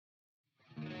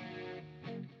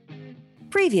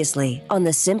Previously on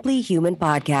the Simply Human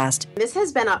podcast. This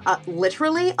has been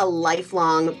literally a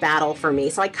lifelong battle for me.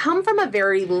 So I come from a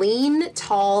very lean,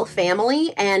 tall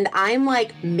family, and I'm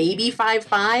like maybe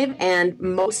 5'5", and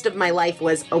most of my life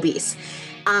was obese.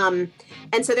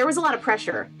 And so there was a lot of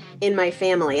pressure in my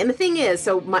family. And the thing is,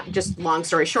 just long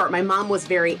story short, my mom was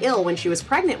very ill when she was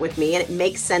pregnant with me, and it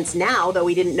makes sense now, though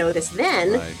we didn't know this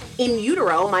then. Right. In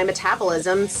utero, my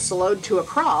metabolism slowed to a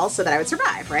crawl so that I would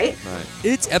survive, right?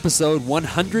 It's episode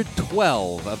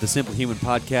 112 of the Simple Human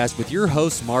podcast with your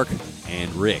hosts, Mark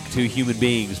and Rick. Two human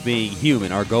beings being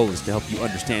human. Our goal is to help you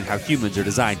understand how humans are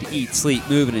designed to eat, sleep,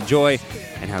 move, and enjoy,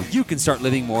 and how you can start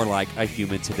living more like a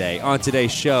human today. On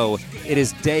today's show, it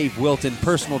is Dave Wilton,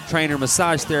 personal trainer,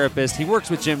 massage therapist. He works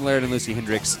with Jim Laird and Lucy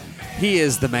Hendricks. He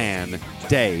is the man,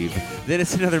 Dave. Then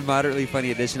it's another moderately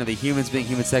funny edition of the Humans Being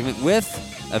Human segment with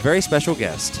a very special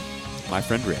guest, my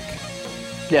friend Rick.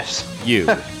 Yes. You.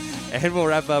 And we'll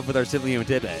wrap up with our Simply Human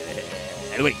tip.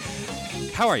 Wait,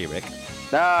 how are you, Rick?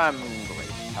 I'm great.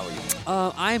 How are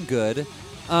you? I am good.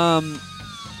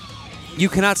 You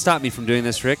cannot stop me from doing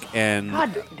this, Rick. And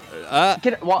God.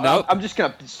 No. I'm just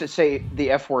going to say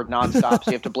the F word nonstop,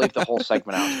 so you have to bleep the whole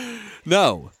segment out.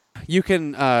 No. You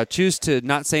can choose to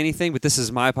not say anything, but this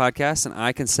is my podcast, and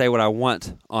I can say what I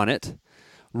want on it.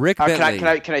 Rick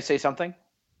Bentley. Can I say something?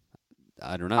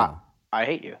 I don't know. I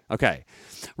hate you. Okay.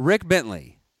 Rick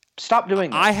Bentley. Stop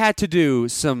doing that. I had to do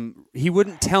some... He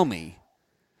wouldn't tell me.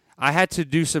 I had to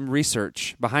do some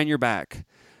research behind your back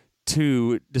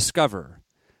to discover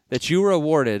that you were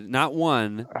awarded not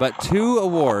one, but 2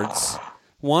 awards.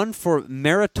 One for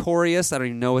meritorious, I don't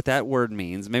even know what that word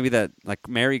means. Maybe that, like,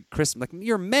 Merry Christmas. Like,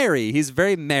 you're merry. He's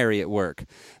very merry at work.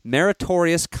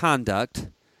 Meritorious conduct.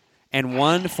 And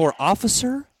one for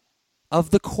Officer of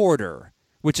the Quarter,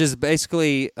 which is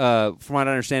basically, from what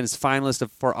I understand, is finalist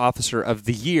for Officer of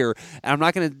the Year. And I'm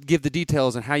not going to give the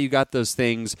details on how you got those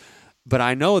things, but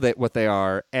I know that what they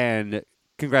are, and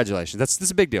congratulations. This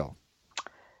is a big deal.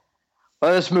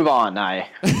 Well, let's move on. I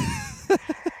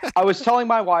was telling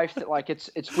my wife that, like,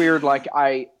 it's weird. Like,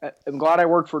 I'm glad I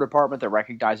work for a department that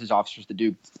recognizes officers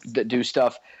that do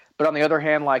stuff. But on the other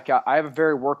hand, like, I have a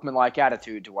very workmanlike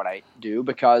attitude to what I do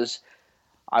because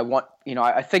I want,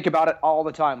 I think about it all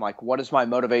the time. Like, what is my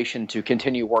motivation to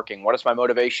continue working? What is my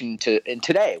motivation in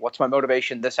today? What's my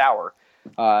motivation this hour?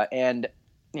 And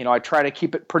I try to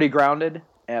keep it pretty grounded.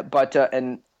 But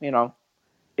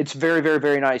it's very, very,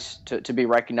 very nice to be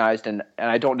recognized, and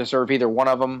I don't deserve either one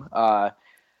of them.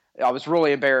 I was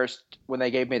really embarrassed when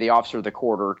they gave me the Officer of the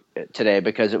Quarter today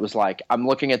because it was like I'm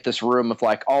looking at this room of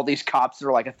like all these cops that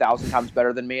are like 1,000 times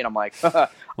better than me, and I'm like,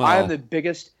 I am the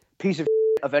biggest piece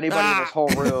of anybody in this whole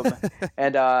room,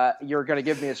 and you're going to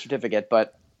give me a certificate,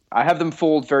 but I have them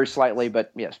fooled very slightly,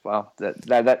 but yes, well,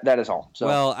 that is all. So.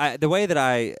 Well, the way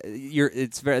that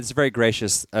it's very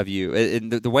gracious of you,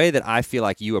 and the way that I feel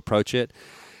like you approach it.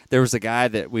 There was a guy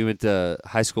that we went to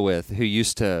high school with who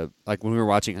used to, like, when we were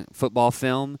watching football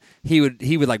film, he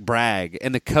would like brag,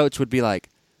 and the coach would be like,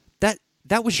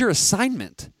 "That was your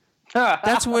assignment.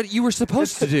 That's what you were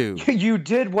supposed to do. You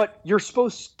did what you're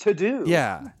supposed to do."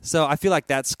 Yeah. So I feel like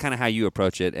that's kind of how you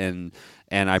approach it, and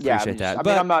I appreciate that.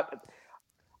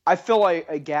 I fill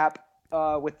a gap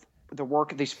with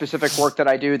the specific work that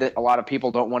I do that a lot of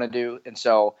people don't want to do, and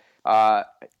so.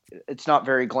 It's not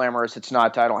very glamorous. I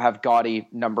don't have gaudy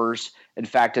numbers. In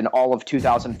fact, in all of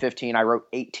 2015, I wrote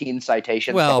 18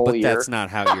 citations the whole year. That's not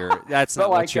how that's not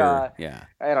what you're, yeah.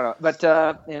 I don't know. But,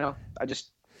 I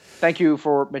just, thank you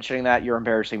for mentioning that. You're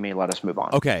embarrassing me. Let us move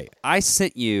on. Okay. I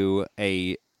sent you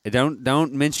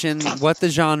don't mention what the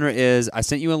genre is. I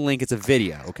sent you a link. It's a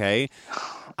video, okay?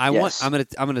 I'm going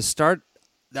to start.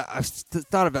 I've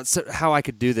thought about how I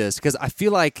could do this because I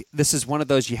feel like this is one of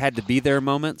those you had to be there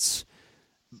moments.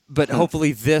 But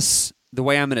hopefully the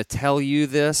way I'm going to tell you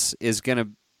this is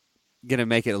going to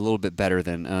make it a little bit better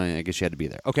than I guess you had to be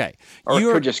there. Okay. Or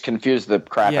it could just confuse the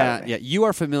crap out of me. Yeah, you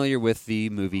are familiar with the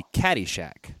movie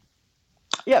Caddyshack.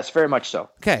 Yes, very much so.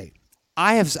 Okay.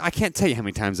 I can't tell you how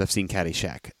many times I've seen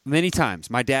Caddyshack. Many times.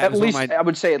 My dad I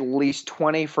would say at least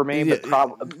 20 for me,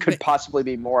 but could possibly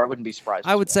be more. I wouldn't be surprised.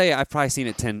 I would say I've probably seen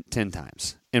it 10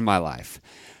 times in my life.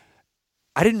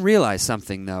 I didn't realize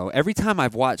something, though. Every time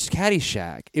I've watched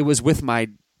Caddyshack, it was with my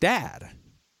dad.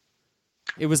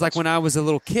 It was like when I was a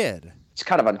little kid. It's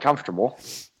kind of uncomfortable.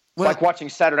 It's like watching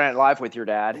Saturday Night Live with your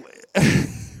dad.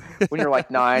 When you're like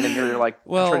 9 and you're like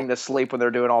turning to sleep when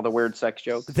they're doing all the weird sex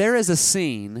jokes. There is a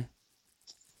scene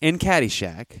in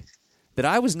Caddyshack that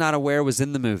I was not aware was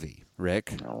in the movie,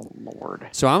 Rick. Oh, Lord.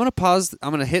 So I'm going to pause. I'm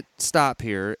going to hit stop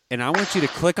here, and I want you to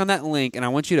click on that link, and I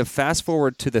want you to fast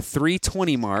forward to the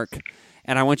 3:20 mark,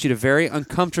 and I want you to very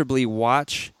uncomfortably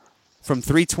watch from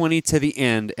 3:20 to the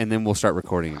end, and then we'll start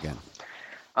recording again.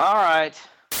 All right.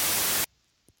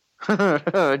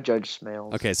 Judge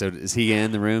Smales. Okay, so is he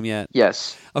in the room yet?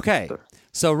 Yes. Okay,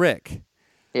 so Rick.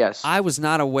 Yes. I was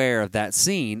not aware of that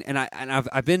scene, and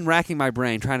I've been racking my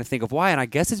brain trying to think of why, and I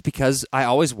guess it's because I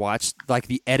always watched like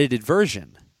the edited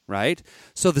version, right?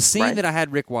 So the scene that I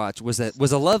had Rick watch was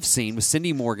a love scene with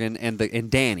Cindy Morgan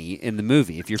and Danny in the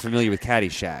movie. If you're familiar with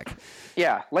Caddyshack,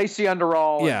 yeah, Lacey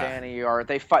Underall and Danny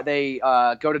they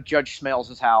go to Judge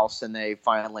Smales' house and they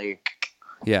finally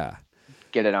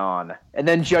get it on, and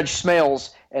then Judge Smales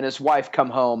and his wife come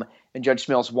home. And Judge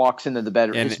Smales walks into his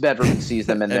bedroom and sees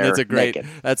them in there naked.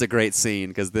 That's a great scene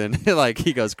because then like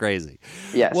he goes crazy.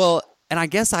 Yes. Well, and I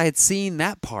guess I had seen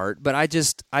that part, but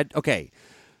okay.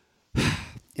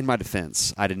 In my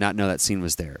defense, I did not know that scene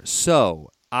was there. So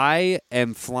I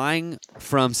am flying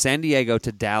from San Diego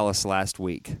to Dallas last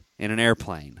week in an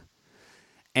airplane,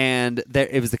 and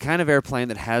it was the kind of airplane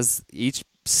that has each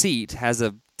seat has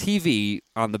a TV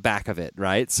on the back of it,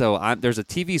 right? So there's a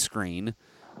TV screen.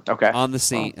 Okay. On the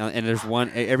scene, and there's one.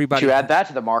 Everybody. Did you add that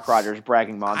to the Mark Rogers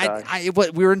bragging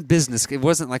montage? We were in business. It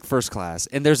wasn't like first class.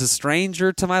 And there's a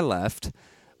stranger to my left,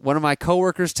 one of my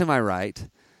coworkers to my right,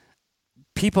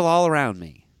 people all around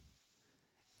me,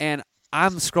 and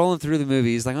I'm scrolling through the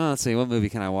movies. Like, let's see, what movie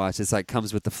can I watch? It's like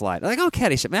comes with the flight. I'm like,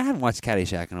 Caddyshack. Man, I haven't watched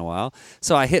Caddyshack in a while.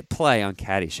 So I hit play on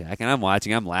Caddyshack, and I'm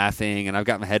watching. I'm laughing, and I've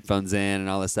got my headphones in and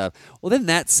all this stuff. Well, then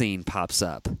that scene pops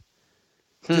up.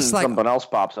 Just like something else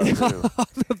pops up too. On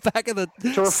the back of the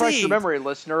to refresh your memory,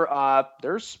 listener,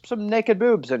 there's some naked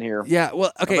boobs in here. Yeah,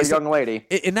 well, okay, of a young lady.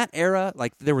 In that era,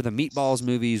 like there were the Meatballs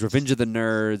movies, Revenge of the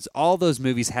Nerds. All those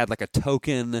movies had like a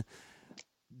token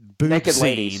boob naked scene.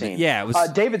 Lady scene. Yeah, it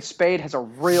was... David Spade has a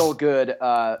real good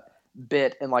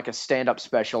bit in like a stand-up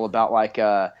special about like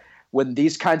when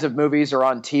these kinds of movies are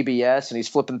on TBS, and he's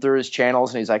flipping through his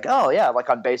channels, and he's like, oh yeah,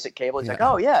 like on basic cable, he's like,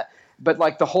 oh yeah. But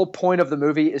like the whole point of the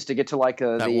movie is to get to like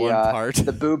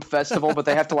the boob festival, but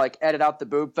they have to like edit out the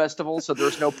boob festival, so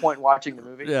there's no point in watching the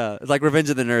movie. Yeah, it's like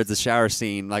Revenge of the Nerds, the shower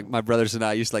scene. Like my brothers and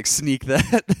I used to like sneak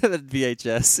that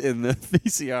VHS in the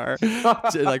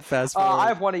VCR to like fast forward. I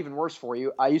have one even worse for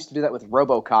you. I used to do that with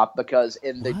RoboCop because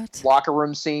in the locker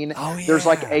room scene, there's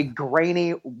like a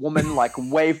grainy woman like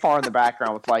way far in the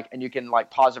background with like, and you can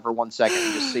like pause it for 1 second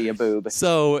and just see a boob.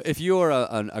 So if you are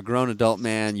a grown adult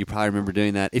man, you probably remember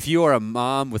doing that. If you are a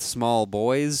mom with small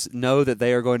boys, know that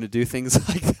they are going to do things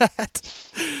like that.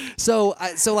 So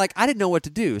like I didn't know what to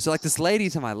do. So like this lady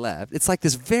to my left, it's like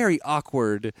this very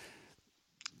awkward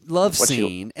love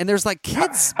scene, and there's like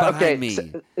kids behind me.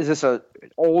 So is this a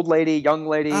old lady, young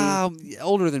lady?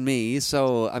 Older than me.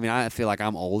 So I mean, I feel like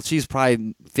I'm old. She's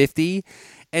probably 50,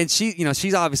 and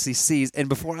she's obviously sees. And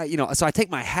before so I take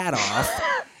my hat off.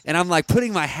 And I'm like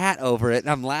putting my hat over it, and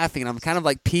I'm laughing, and I'm kind of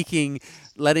like peeking,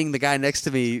 letting the guy next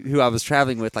to me, who I was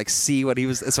traveling with, like see what he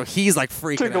was. So he's like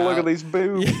freaking out. Take a look at these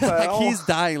boobs. Yeah, like he's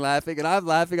dying laughing, and I'm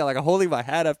laughing. I'm like holding my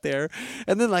hat up there,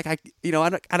 and then like I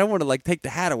don't want to like take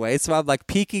the hat away, so I'm like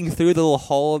peeking through the little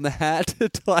hole in the hat to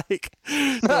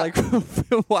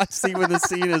see when the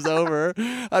scene is over.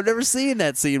 I've never seen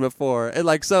that scene before, and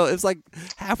like so it's like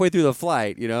halfway through the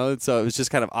flight, and so it was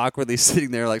just kind of awkwardly sitting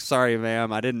there, like, sorry,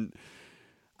 ma'am, I didn't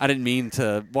mean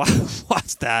to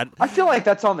watch that. I feel like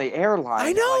that's on the airline.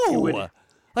 I know.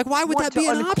 Like why would that be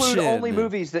an option? Only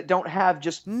movies that don't have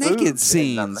just naked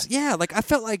scenes. Yeah, like I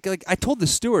felt like I told the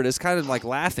stewardess, kind of like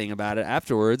laughing about it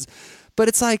afterwards, but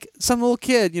it's like some little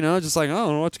kid, just like, oh, I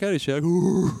want to watch Caddyshack.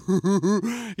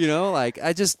 Like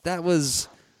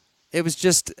it was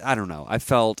just, I don't know. I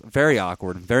felt very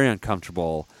awkward and very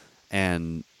uncomfortable,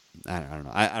 and I don't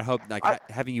know. I hope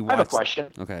having you watch. I have a question.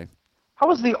 Okay. How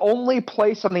was the only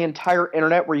place on the entire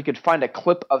internet where you could find a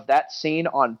clip of that scene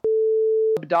on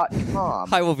 .com?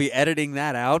 I will be editing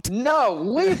that out. No,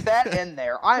 leave that in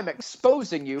there. I'm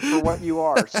exposing you for what you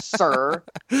are, sir.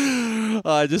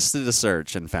 I just did a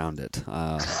search and found it.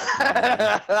 I'll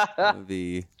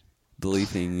be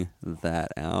bleeping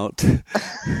that out.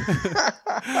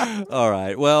 All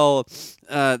right. Well,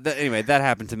 anyway, that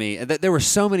happened to me. There were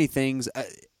so many things.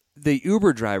 The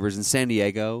Uber drivers in San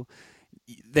Diego,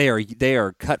 they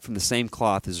are cut from the same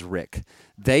cloth as Rick.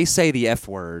 They say the F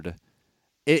word.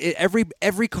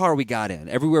 Every car we got in,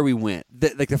 everywhere we went,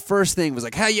 the first thing was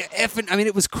like, "How you effing?" I mean,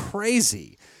 it was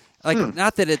crazy. Like,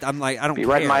 not that I'm like, I don't care. Be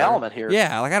right in my element here.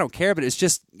 Yeah, like I don't care, but it's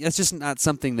just not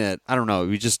something that, I don't know.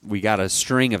 We got a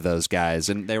string of those guys,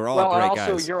 and they were all great guys.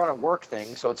 Well, also you're on a work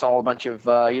thing, so it's all a bunch of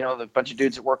the bunch of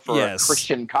dudes that work for a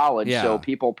Christian college. Yeah. So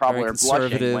people probably are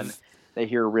blushing when they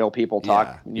hear real people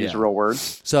talk and use real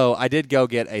words. So I did go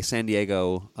get a San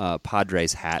Diego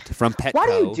Padres hat from Petco. Why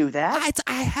do you do that?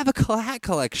 I have a hat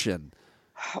collection.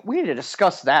 We need to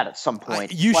discuss that at some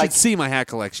point. You should see my hat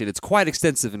collection. It's quite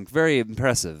extensive and very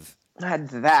impressive. Add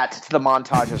that to the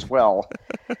montage as well.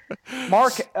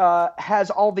 Mark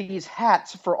has all these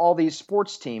hats for all these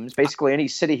sports teams. Basically, any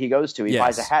city he goes to, he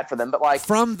buys a hat for them. But like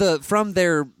from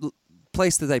their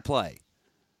place that they play.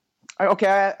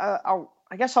 Okay,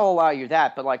 I guess I'll allow you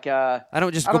that. But like, I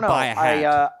don't just buy a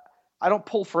hat. I don't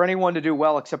pull for anyone to do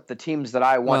well except the teams that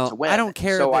I want to win. I don't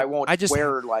care. So I won't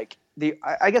wear like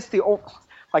I guess the old.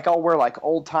 Like I'll wear like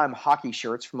old time hockey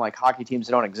shirts from like hockey teams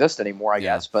that don't exist anymore, I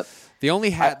guess. But the only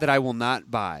hat that I will not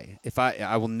buy,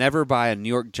 I will never buy a New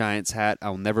York Giants hat. I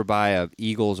will never buy a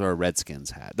Eagles or a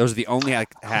Redskins hat. Those are the only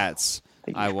hats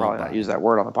I won't probably buy. Not use that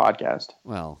word on the podcast.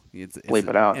 Well, it's bleep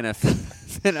it out.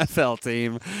 NFL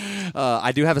team.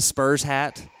 I do have a Spurs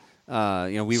hat.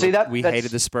 We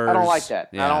hated the Spurs. I don't like that.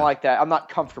 Yeah. I don't like that. I'm not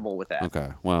comfortable with that. Okay,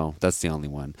 well, that's the only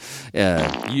one.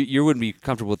 You wouldn't be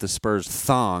comfortable with the Spurs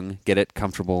thong. Get it?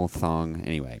 Comfortable thong.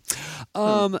 Anyway,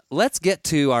 let's get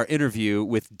to our interview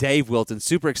with Dave Wilton.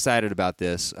 Super excited about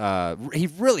this. He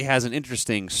really has an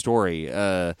interesting story.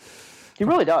 He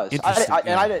really does.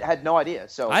 I had no idea.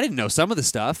 So I didn't know some of the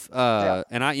stuff,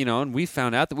 and we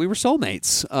found out that we were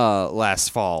soulmates last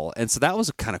fall, and so that was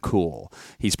kind of cool.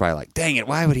 He's probably like, "Dang it,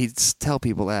 why would he tell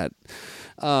people that?"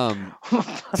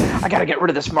 I got to get rid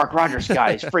of this Mark Rogers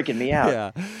guy. He's freaking me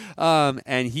out. Yeah,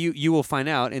 and you will find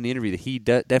out in the interview that he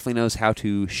definitely knows how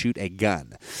to shoot a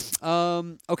gun.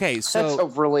 Okay, so that's a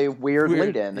really weird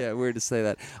lead-in. Yeah, weird to say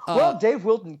that. Well, Dave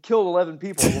Wilton killed 11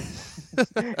 people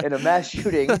in a mass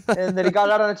shooting, and then he got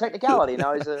out on a technicality.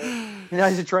 Now he's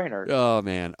a trainer. Oh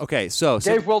man. Okay, so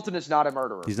Dave Wilton is not a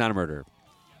murderer. He's not a murderer.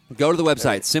 Go to the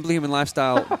website,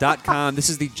 simplyhumanlifestyle.com. This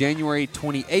is the January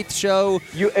 28th show.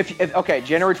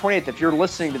 January 28th. If you're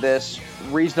listening to this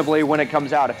reasonably when it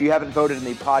comes out, if you haven't voted in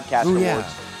the podcast awards,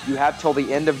 you have till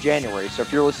the end of January. So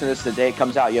if you're listening to this the day it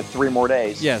comes out, you have 3 more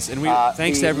days. Yes, and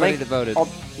thanks to everybody that voted.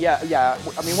 Yeah.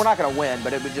 I mean, we're not going to win,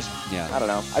 but it would just, I don't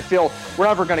know. I feel we're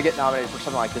never going to get nominated for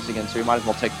something like this again, so we might as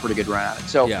well take a pretty good run at it.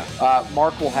 So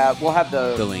Mark we'll have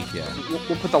the link. Yeah,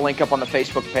 we'll put the link up on the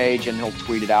Facebook page, and he'll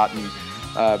tweet it out and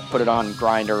put it on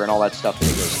Grindr and all that stuff that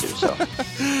he goes to. So,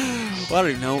 well, I don't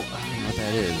even know what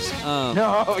that is.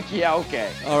 Okay.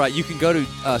 All right, you can go to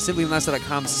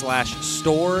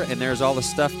simplyhumanlifestyle.com/store, and there's all the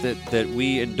stuff that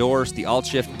we endorse, the Alt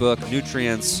Shift book,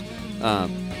 nutrients,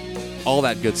 all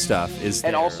that good stuff is there.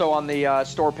 And also on the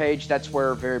store page, that's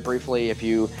where, very briefly, if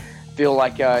you feel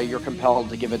like you're compelled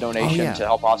to give a donation to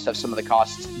help offset some of the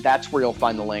costs, that's where you'll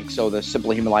find the link. So the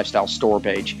Simply Human Lifestyle store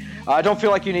page. Don't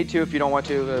feel like you need to if you don't want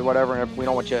to, whatever. And if we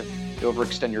don't want you to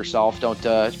overextend yourself, don't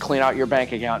clean out your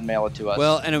bank account and mail it to us.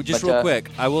 Well, and just real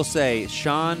quick, I will say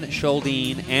Sean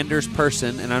Schuldine, Anders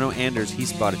Person, and I know Anders,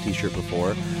 he's bought a T-shirt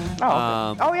before.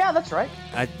 Oh, okay. Yeah, that's right.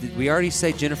 Did we already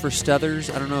say Jennifer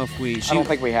Stuthers? I don't know if we... I don't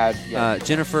think we had. Yeah.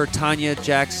 Jennifer, Tanya,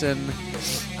 Jackson...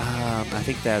 I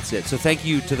think that's it. So thank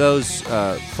you to those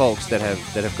folks that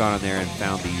have gone on there and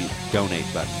found the donate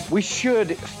button. We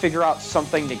should figure out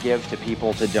something to give to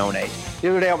people to donate. The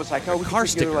other day I was like, we car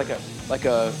could do like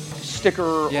a sticker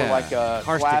or like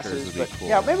car glasses. Stickers would be cool.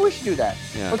 Yeah, maybe we should do that.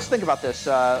 Yeah. Let's think about this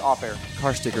off air.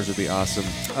 Car stickers would be awesome.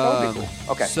 That would be cool.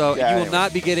 Okay. So you will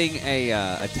not be getting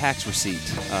a tax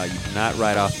receipt. You cannot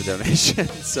write off the donation.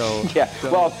 So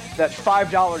well, that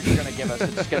 $5 you're going to give us,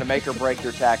 it's going to make or break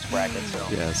your tax bracket. So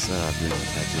yes, I'm doing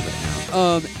taxes right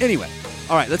now. Anyway,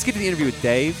 all right, let's get to the interview with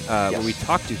Dave, where we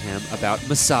talk to him about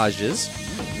massages,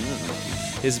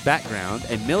 his background,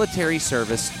 and military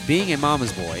service, being a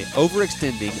mama's boy,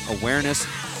 overextending, awareness,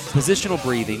 positional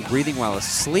breathing while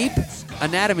asleep,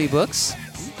 anatomy books,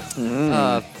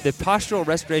 the Postural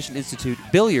Restoration Institute,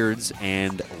 billiards,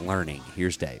 and learning.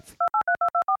 Here's Dave.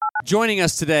 Joining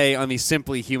us today on the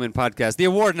Simply Human podcast, the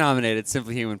award-nominated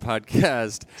Simply Human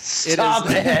podcast. Stop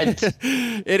it!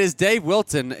 It is Dave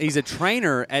Wilton. He's a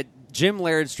trainer at Jim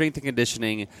Laird Strength and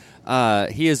Conditioning.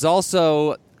 He is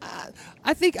also...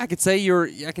 I think I could say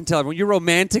I can tell everyone, you're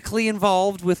romantically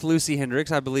involved with Lucy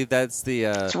Hendricks. I believe that's the...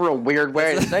 It's a real weird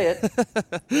way to say it.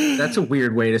 That's a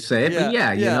weird way to say it, but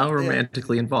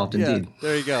romantically involved, indeed.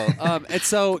 There you go. And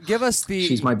so give us the...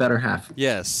 She's my better half.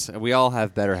 Yes, we all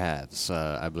have better halves,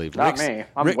 I believe. Not me.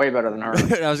 I'm way better than her.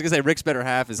 I was going to say Rick's better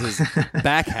half is his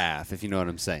back half, if you know what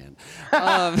I'm saying.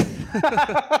 I've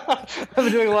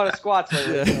been doing a lot of squats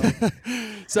lately.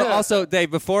 So also,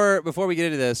 Dave, before we get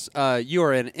into this, you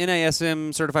are an NASM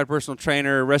certified personal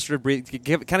trainer, restorative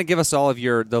breathing. Give us all of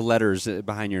the letters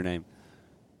behind your name.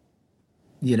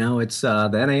 It's the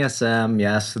NASM,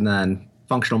 yes, and then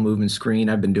functional movement screen.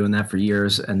 I've been doing that for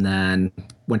years, and then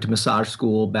went to massage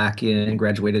school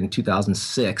graduated in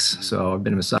 2006. So I've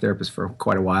been a massage therapist for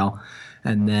quite a while.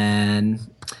 And then,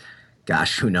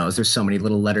 gosh, who knows? There's so many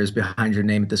little letters behind your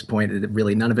name at this point.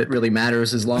 None of it really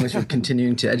matters as long as you're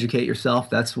continuing to educate yourself.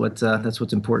 That's what's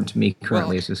important to me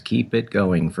currently. Is just keep it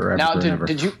going forever. Now, and ever.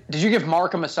 did you give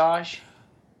Mark a massage?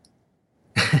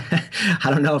 I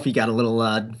don't know if he got a little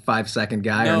 5-second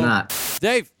guy or not.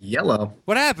 Dave, yellow.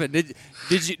 What happened?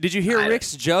 Did you hear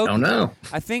Rick's joke? I don't know.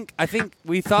 I think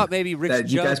we thought maybe Rick's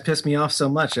joke. You guys pissed me off so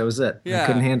much. That was it. Yeah, I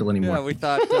couldn't handle anymore. Yeah, we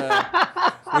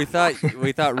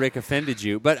thought Rick offended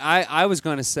you. But I was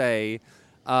going to say,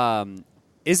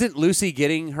 isn't Lucy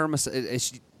getting her massage?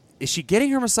 Is she getting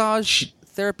her massage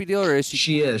therapy deal, or is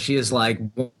she? She is like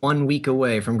 1 week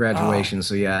away from graduation. Oh.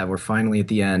 So yeah, we're finally at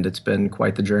the end. It's been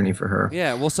quite the journey for her.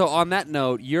 Yeah. Well, so on that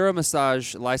note, you're a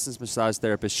licensed massage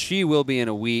therapist. She will be in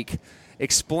a week.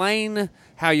 Explain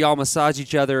how y'all massage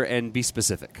each other and be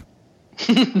specific.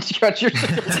 You're such a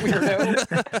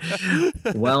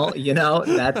weirdo. Well,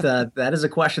 that is a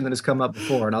question that has come up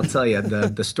before, and I'll tell you,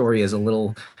 the story is a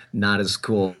little not as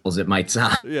cool as it might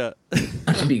sound. Yeah.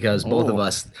 Because both of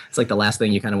us, it's like the last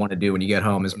thing you kind of want to do when you get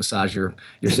home is massage your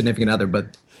significant other.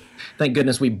 But thank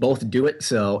goodness we both do it.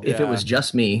 So if it was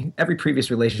just me, every previous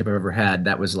relationship I've ever had,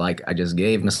 that was like I just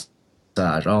gave massage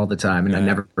all the time, and I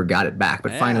never got it back.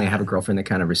 But finally, I have a girlfriend that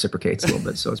kind of reciprocates a little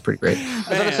bit, so it's pretty great. I was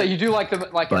going to say, you do like at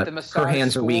the massage. Her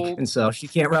hands school, are weak, and so she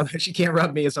can't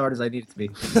rub me as hard as I need it to be.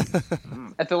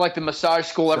 At the massage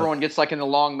school, everyone gets like in the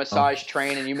long massage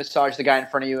train, and you massage the guy in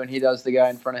front of you, and he does the guy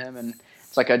in front of him, and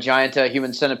it's like a giant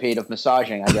human centipede of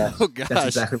massaging, I guess. Oh gosh, that's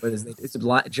exactly what it is. It's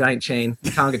a giant chain,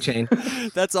 conga chain.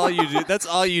 That's all you do. That's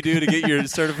all you do to get your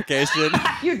certification.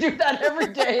 You do that every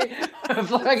day,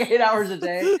 for like 8 hours a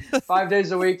day, 5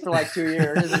 days a week for like 2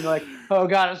 years, and you're like, oh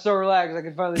god, I'm so relaxed. I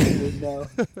can finally do this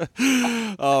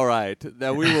now. All right,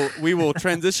 now we will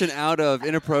transition out of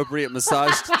inappropriate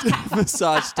massage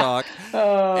talk.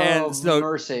 Oh, and so,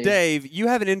 mercy. Dave, you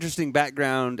have an interesting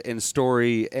background and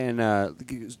story, and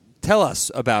tell us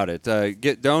about it.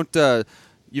 You don't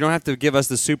have to give us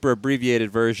the super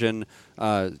abbreviated version.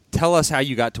 Tell us how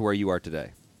you got to where you are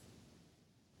today.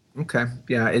 Okay.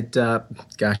 Yeah.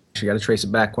 Gosh, you got to trace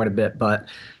it back quite a bit, but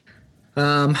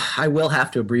I will have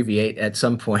to abbreviate at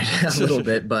some point a little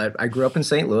bit. But I grew up in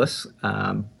St. Louis.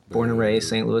 Born and raised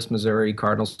St. Louis, Missouri,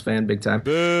 Cardinals fan, big time.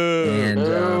 Boo! And,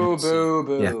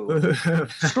 boo! Yeah.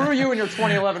 Screw you and your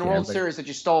 2011 World Series that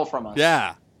you stole from us.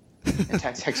 Yeah.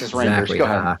 Texas Rangers. Exactly. Go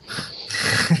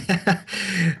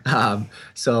ahead.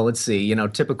 So let's see.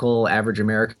 Typical average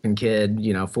American kid.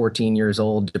 14 years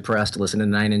old, depressed, listening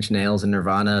to Nine Inch Nails and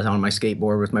Nirvana on my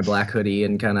skateboard with my black hoodie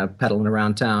and kind of pedaling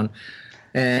around town,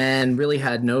 and really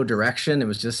had no direction. It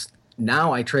was just.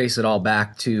 Now I trace it all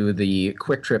back to the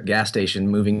Quick Trip gas station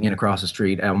moving in across the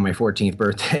street on my 14th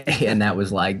birthday, and that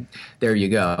was like, there you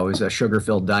go. It was a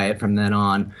sugar-filled diet from then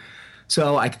on.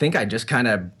 So I think I just kind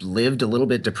of lived a little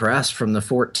bit depressed from the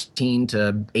 14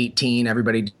 to 18.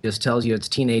 Everybody just tells you it's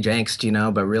teenage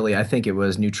angst, but really I think it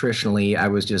was nutritionally, I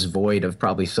was just void of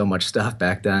probably so much stuff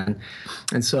back then.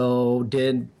 And so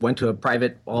went to a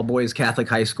private all-boys Catholic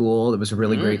high school. It was a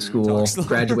really great school.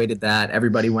 Graduated that.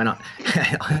 Everybody went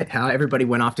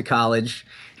off to college.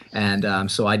 And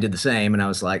so I did the same. And I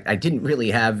was like, I didn't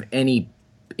really have any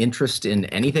interest in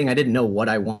anything. I didn't know what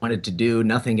I wanted to do.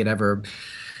 Nothing had ever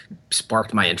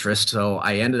sparked my interest. So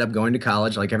I ended up going to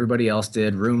college like everybody else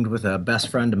did, roomed with a best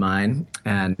friend of mine,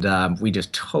 and we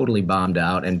just totally bombed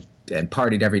out and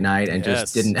partied every night and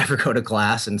just didn't ever go to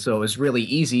class. And so it was really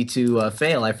easy to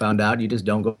fail. I found out you just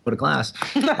don't go to class.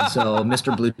 And so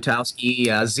Mr. Blutowski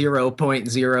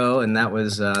 0.0, and that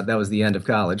was the end of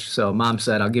college. So Mom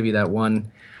said, I'll give you that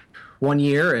one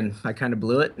year, and I kind of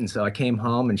blew it. And so I came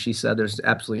home, and she said, there's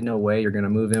absolutely no way you're going to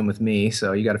move in with me,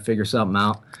 so you got to figure something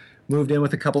out. Moved in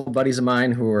with a couple of buddies of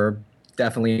mine who were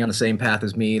definitely on the same path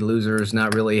as me, losers,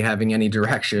 not really having any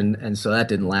direction, and so that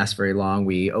didn't last very long.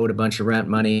 We owed a bunch of rent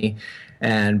money,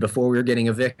 and before we were getting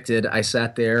evicted, I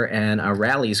sat there and a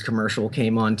Rally's commercial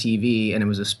came on TV, and it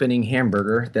was a spinning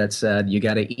hamburger that said, you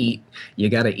gotta eat, you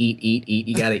gotta eat,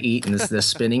 you gotta eat, and this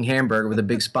spinning hamburger with a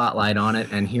big spotlight on it,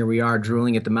 and here we are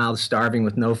drooling at the mouth, starving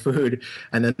with no food.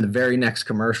 And then the very next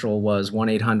commercial was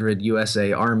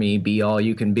 1-800-USA Army, be all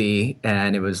you can be,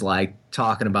 and it was like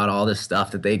talking about all this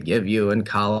stuff that they'd give you and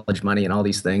college money and all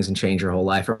these things and change your whole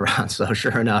life around. So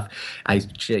sure enough, I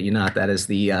shit you not, that is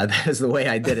the way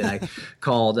I did it. I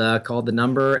called the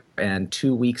number, and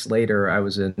 2 weeks later I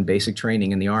was in basic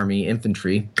training in the Army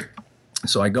infantry.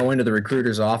 So I go into the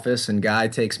recruiter's office, and guy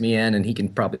takes me in, and he can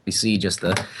probably see just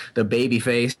the baby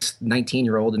face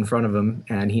 19-year-old in front of him,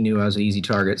 and he knew I was an easy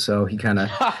target. So he kind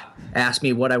of asked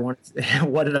me what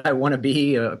did I want to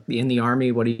be in the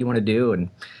Army? What do you want to do? And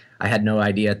I had no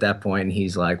idea at that point. And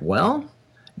he's like, well,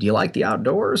 do you like the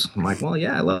outdoors? I'm like, well,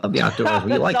 yeah, I love the outdoors. Well,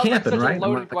 you like camping, right?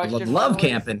 I'm like, I love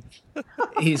camping.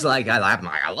 He's like,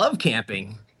 I love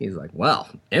camping. He's like, well,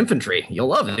 infantry, you'll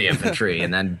love the infantry.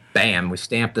 And then, bam, we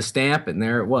stamped the stamp, and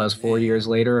there it was. 4 years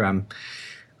later, I'm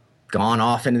gone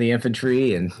off into the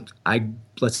infantry, and I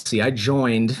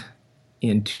joined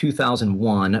in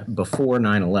 2001 before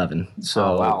 9/11.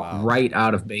 So right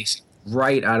out of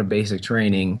basic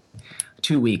training,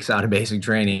 2 weeks out of basic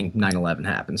training, 9/11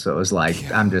 happened. So it was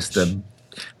like, I'm just the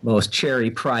most cherry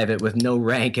private with no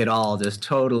rank at all, just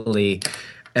totally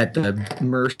at the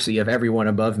mercy of everyone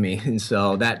above me. And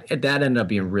so that ended up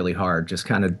being really hard, just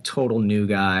kind of total new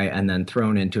guy, and then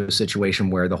thrown into a situation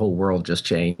where the whole world just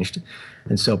changed.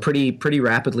 And so pretty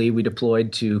rapidly we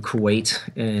deployed to Kuwait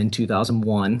in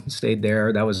 2001, stayed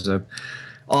there. That was a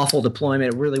awful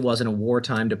deployment. It really wasn't a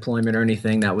wartime deployment or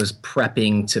anything. That was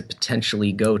prepping to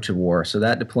potentially go to war. So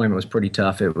that deployment was pretty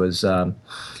tough. It was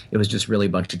just really a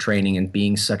bunch of training, and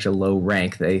being such a low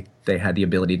rank, they had the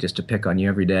ability just to pick on you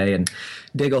every day and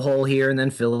dig a hole here and then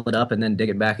fill it up and then dig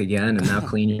it back again, and now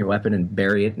clean your weapon and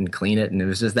bury it and clean it. And it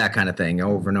was just that kind of thing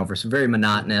over and over. So very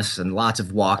monotonous and lots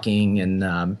of walking,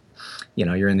 and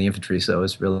you're in the infantry, so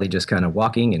it's really just kind of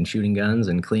walking and shooting guns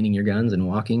and cleaning your guns and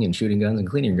walking and shooting guns and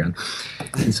cleaning your gun.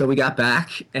 And so we got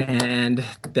back, and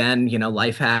then,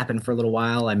 life happened for a little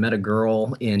while. I met a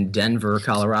girl in Denver,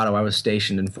 Colorado. I was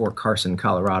stationed in Fort Carson,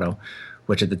 Colorado,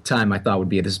 which at the time I thought would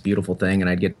be this beautiful thing, and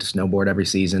I'd get to snowboard every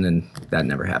season, and that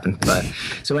never happened. But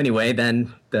so anyway,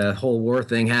 then the whole war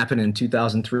thing happened in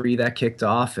 2003. That kicked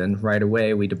off, and right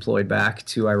away we deployed back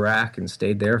to Iraq and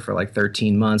stayed there for like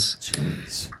 13 months.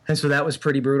 Jeez. And so that was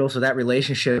pretty brutal. So that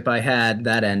relationship I had,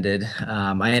 that ended.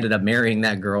 I ended up marrying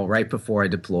that girl right before I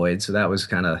deployed. So that was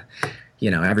kind of,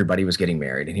 everybody was getting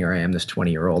married, and here I am, this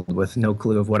 20-year-old with no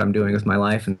clue of what I'm doing with my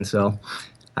life. And so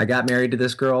I got married to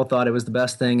this girl, thought it was the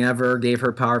best thing ever, gave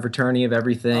her power of attorney of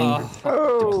everything,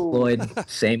 deployed,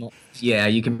 same old. Yeah,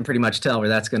 you can pretty much tell where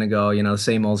that's going to go.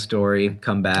 Same old story,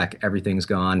 come back, everything's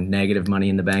gone, negative money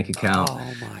in the bank account.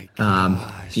 Oh, my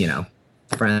gosh.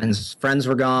 Friends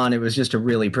were gone. It was just a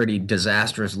really pretty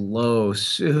disastrous,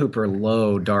 super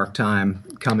low, dark time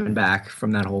coming back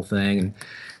from that whole thing. And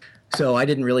so I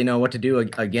didn't really know what to do.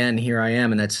 Again, here I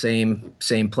am in that same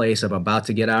place. I'm about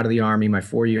to get out of the Army. My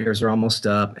 4 years are almost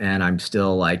up, and I'm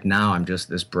still like, now I'm just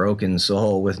this broken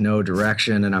soul with no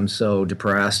direction, and I'm so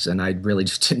depressed, and I really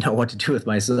just didn't know what to do with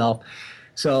myself.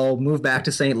 So moved back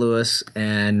to St. Louis,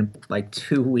 and like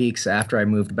 2 weeks after I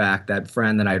moved back, that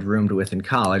friend that I'd roomed with in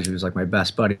college, who was like my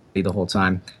best buddy the whole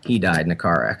time, he died in a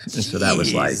car wreck. And so that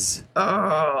was like,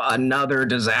 another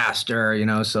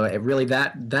disaster, So it really,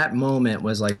 that moment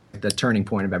was like the turning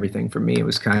point of everything for me. It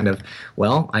was kind of,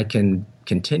 well, I can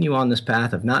continue on this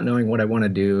path of not knowing what I want to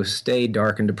do, stay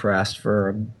dark and depressed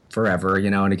for forever,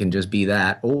 and it can just be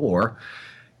that, or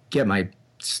get my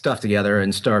stuff together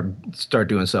and start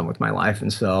doing something with my life.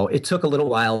 And so it took a little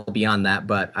while beyond that,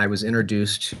 but I was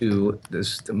introduced to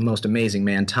this most amazing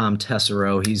man, Tom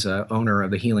Tessero. He's a owner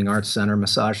of the Healing Arts Center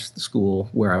massage school,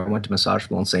 where I went to massage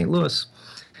school in St. Louis,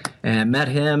 and met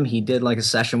him. He did like a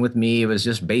session with me. It was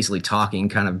just basically talking,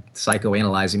 kind of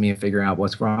psychoanalyzing me and figuring out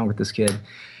what's wrong with this kid.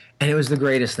 And it was the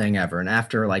greatest thing ever. And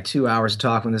after like 2 hours of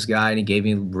talking with this guy, and he gave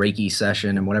me a Reiki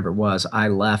session and whatever it was, I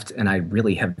left, and I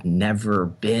really have never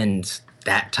been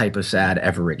that type of sad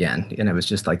ever again. And it was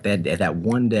just like that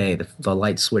one day, the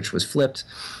light switch was flipped.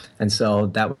 And so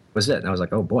that was it. And I was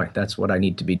like, oh boy, that's what I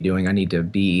need to be doing. I need to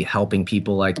be helping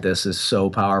people. Like, this is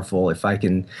so powerful. If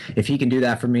he can do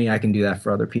that for me, I can do that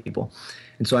for other people.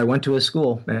 And so I went to his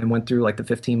school and went through like the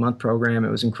 15-month program. It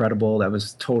was incredible. That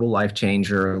was total life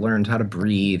changer. I learned how to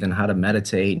breathe and how to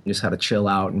meditate and just how to chill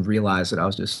out, and realized that I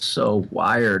was just so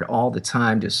wired all the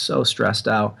time, just so stressed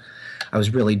out. I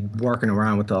was really working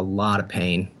around with a lot of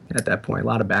pain at that point, a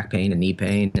lot of back pain and knee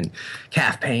pain and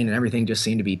calf pain, and everything just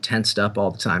seemed to be tensed up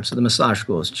all the time. So the massage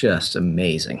school is just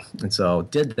amazing. And so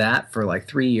did that for like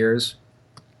 3 years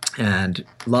and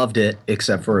loved it,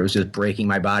 except for it was just breaking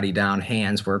my body down.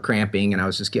 Hands were cramping, and I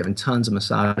was just giving tons of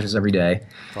massages every day,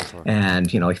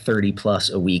 and like 30 plus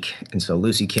a week. And so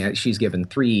Lucy she's given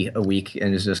 3 a week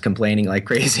and is just complaining like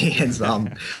crazy. And so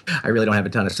I really don't have a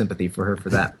ton of sympathy for her for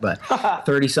that, but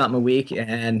 30 something a week.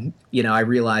 And I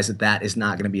realized that is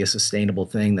not going to be a sustainable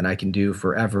thing that I can do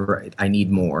forever. I need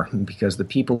more, because the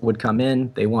people would come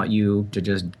in, they want you to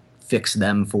just fix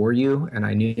them for you, and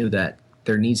I knew that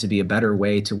there needs to be a better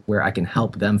way to where I can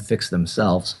help them fix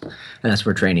themselves. And that's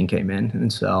where training came in.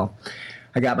 And so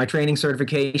I got my training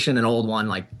certification, an old one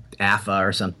like AFA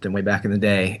or something way back in the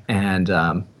day. And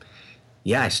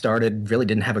I started, really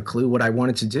didn't have a clue what I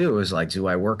wanted to do. It was like, do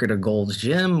I work at a Gold's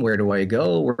Gym? Where do I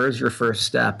go? Where's your first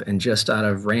step? And just out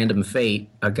of random fate,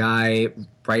 a guy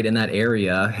right in that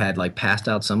area had like passed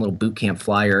out some little boot camp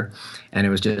flyer, and it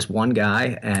was just one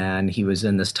guy, and he was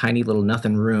in this tiny little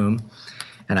nothing room.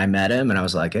 And I met him, and I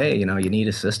was like, hey, you need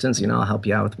assistance, I'll help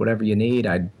you out with whatever you need.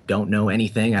 I don't know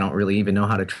anything. I don't really even know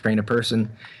how to train a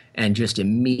person. And just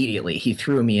immediately he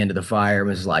threw me into the fire and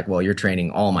was like, well, you're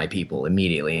training all my people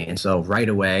immediately. And so right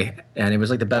away, and it was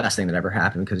like the best thing that ever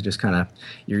happened, because it just kind of,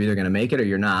 you're either going to make it or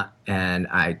you're not. And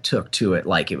I took to it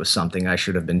like it was something I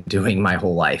should have been doing my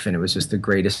whole life. And it was just the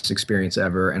greatest experience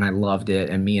ever. And I loved it.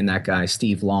 And me and that guy,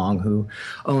 Steve Long, who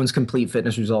owns Complete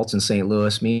Fitness Results in St.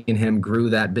 Louis, me and him grew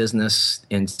that business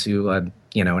into an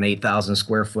 8,000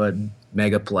 square foot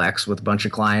megaplex with a bunch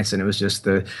of clients, and it was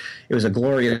a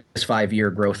glorious 5-year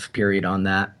growth period on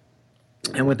that.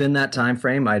 And within that time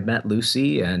frame, I'd met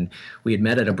Lucy, and we had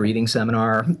met at a breathing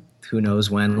seminar. Who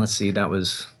knows when? Let's see, I don't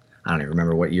even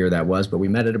remember what year that was, but we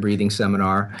met at a breathing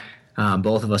seminar.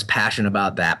 Both of us passionate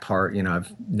about that part.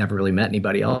 I've never really met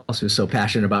anybody else who's so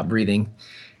passionate about breathing.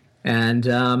 And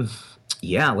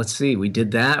let's see, we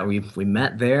did that. We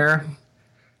met there.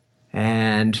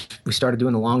 And we started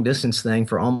doing the long distance thing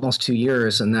for almost 2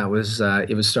 years, and that was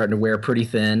it was starting to wear pretty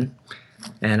thin.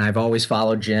 And I've always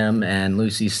followed Jim and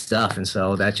Lucy's stuff, and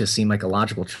so that just seemed like a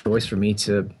logical choice for me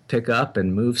to pick up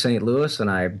and move St. Louis. And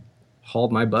I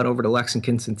hauled my butt over to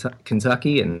Lexington,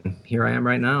 Kentucky, and here I am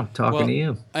right now talking to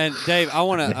you. And Dave, I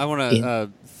want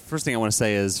to first thing I want to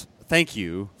say is thank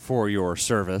you for your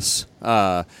service.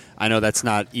 I know that's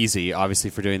not easy,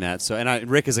 obviously, for doing that. So,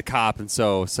 Rick is a cop, and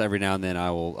so every now and then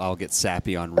I'll get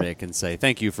sappy on Rick and say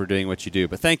thank you for doing what you do.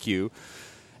 But thank you.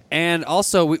 And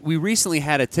also, we recently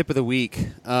had a tip of the week.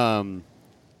 It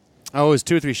was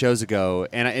 2 or 3 shows ago,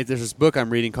 and there's this book I'm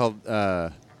reading called.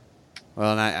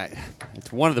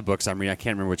 It's one of the books I'm reading. I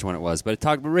can't remember which one it was, but it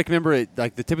talked. Rick, remember, the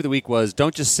tip of the week was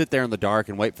don't just sit there in the dark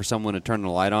and wait for someone to turn the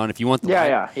light on. If you want the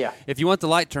light, if you want the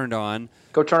light turned on,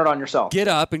 go turn it on yourself. Get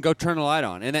up and go turn the light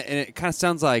on. And it kind of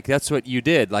sounds like that's what you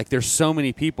did. Like there's so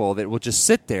many people that will just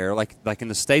sit there, like in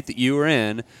the state that you were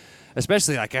in,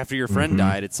 especially like after your friend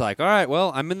died. It's like, all right,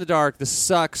 well, I'm in the dark. This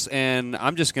sucks, and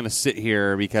I'm just going to sit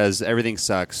here because everything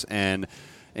sucks. And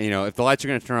if the lights are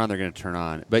going to turn on, they're going to turn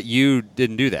on. But you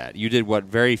didn't do that. You did what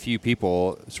very few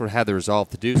people sort of had the resolve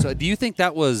to do. So do you think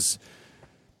that was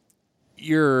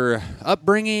your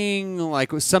upbringing?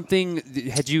 Like was something,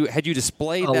 had you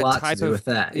displayed a that lot type to do of with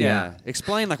that? Yeah.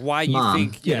 Explain like why Mom, you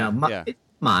think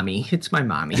mommy. It's my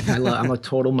mommy. I'm a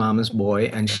total mama's boy,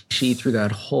 and she through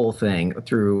that whole thing,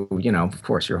 through of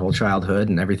course your whole childhood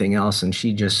and everything else, and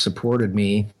she just supported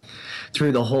me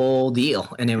through the whole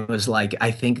deal. And it was like,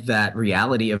 I think that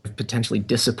reality of potentially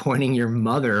disappointing your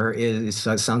mother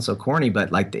sounds so corny,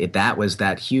 but like that was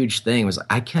that huge thing. Was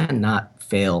I cannot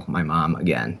fail my mom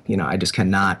again. I just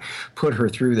cannot put her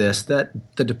through this. That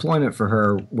the deployment for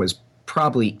her was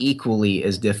probably equally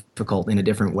as difficult in a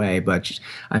different way, but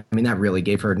that really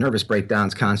gave her nervous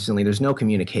breakdowns constantly. There's no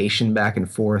communication back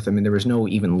and forth. There was no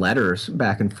even letters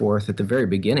back and forth at the very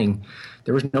beginning.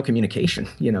 There was no communication,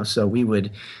 so we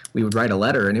would write a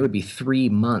letter, and it would be 3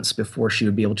 months before she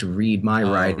would be able to read my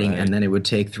writing, right. And then it would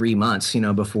take 3 months,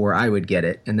 before I would get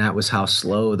it. And that was how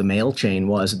slow the mail chain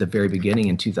was at the very beginning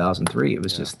in 2003. It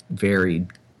was just very,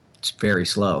 very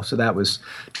slow. So that was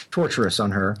torturous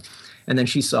on her. And then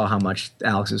she saw how much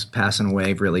Alex's passing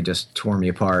away really just tore me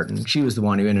apart. And she was the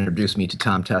one who introduced me to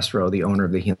Tom Tesreau, the owner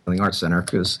of the Healing Arts Center,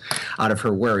 because out of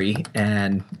her worry.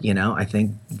 And, I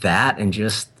think that and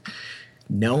just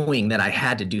knowing that I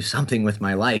had to do something with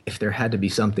my life, there had to be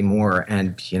something more.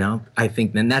 And, I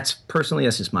think then that's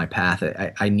just my path.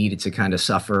 I needed to kind of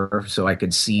suffer so I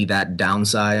could see that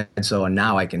downside. And so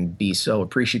now I can be so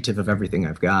appreciative of everything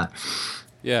I've got.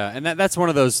 Yeah, and that's one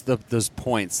of those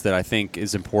points that I think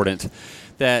is important,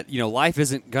 that life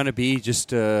isn't going to be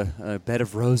just a bed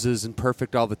of roses and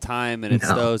perfect all the time, and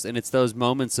it's those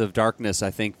moments of darkness, I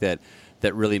think, that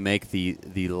really make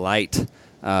the light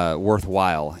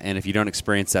worthwhile. And if you don't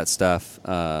experience that stuff,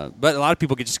 but a lot of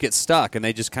people just get stuck, and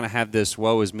they just kind of have this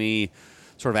woe is me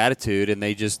sort of attitude, and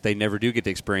they never do get to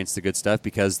experience the good stuff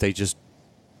because they just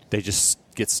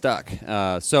get stuck.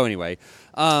 So anyway.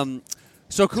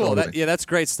 So cool. That's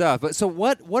great stuff. But so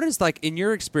what is, like, in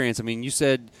your experience, you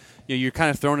said you're kind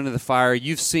of thrown into the fire.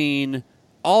 You've seen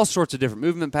all sorts of different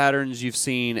movement patterns. You've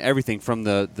seen everything from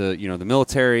the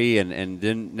military and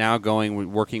then now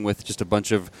working with just a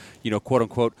bunch of, quote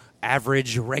unquote,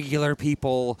 average, regular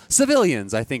people,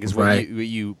 civilians, I think is what Right.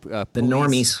 you The police.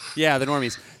 normies. Yeah, the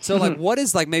normies. So, like, what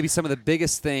is, like, maybe some of the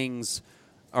biggest things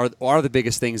are the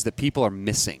biggest things that people are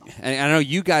missing? And I know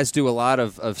you guys do a lot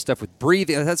of stuff with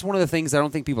breathing. That's one of the things I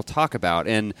don't think people talk about.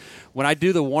 And when I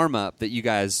do the warm-up that you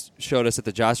guys showed us at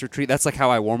the Joss Retreat, that's, like,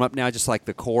 how I warm up now, just, like,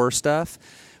 the core stuff.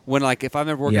 When, like, if I'm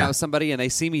ever working out with somebody and they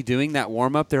see me doing that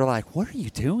warm-up, they're like, what are you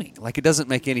doing? Like, it doesn't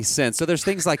make any sense. So there's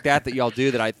things like that y'all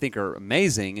do that I think are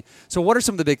amazing. So what are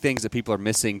some of the big things that people are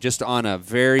missing just on a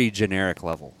very generic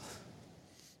level?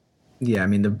 Yeah, I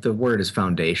mean, the word is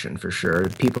foundation for sure.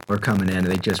 People are coming in and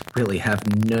they just really have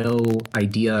no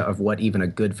idea of what even a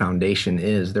good foundation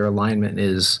is. Their alignment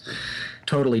is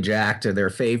totally jacked.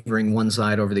 They're favoring one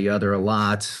side over the other a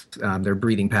lot. Their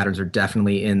breathing patterns are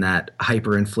definitely in that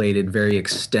hyperinflated, very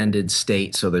extended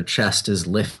state. So their chest is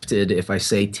lifted. If I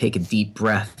say take a deep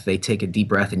breath, they take a deep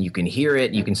breath and you can hear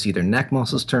it. You can see their neck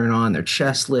muscles turn on. Their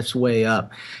chest lifts way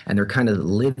up. And they're kind of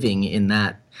living in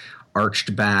that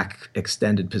arched back,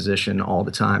 extended position all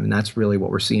the time. And that's really what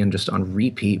we're seeing just on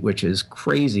repeat, which is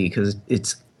crazy because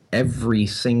it's every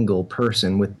single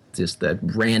person with just that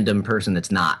random person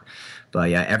that's not. But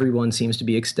yeah, everyone seems to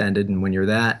be extended. And when you're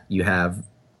that, you have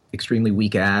extremely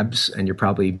weak abs and you're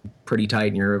probably pretty tight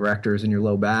in your erectors and your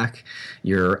low back.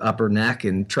 Your upper neck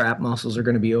and trap muscles are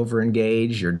going to be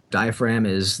overengaged. Your diaphragm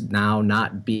is now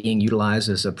not being utilized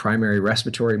as a primary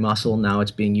respiratory muscle. Now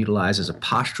it's being utilized as a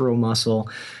postural muscle.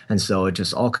 And so it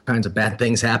just all kinds of bad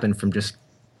things happen from just,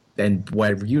 and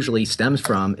what it usually stems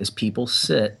from is people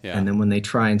sit, and then when they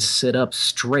try and sit up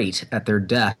straight at their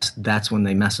desk, that's when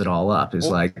they mess it all up. It's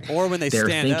or when they're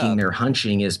thinking up. Their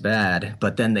hunching is bad,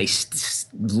 but then they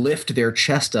lift their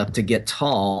chest up to get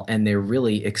tall, and they're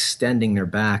really extending their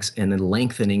backs and then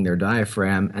lengthening their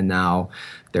diaphragm, and now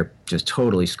they're just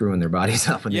totally screwing their bodies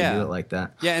up when they do it like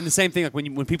that. Yeah, and the same thing, like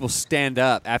when people stand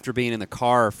up after being in the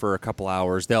car for a couple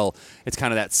hours, it's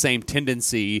kind of that same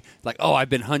tendency, like, oh, I've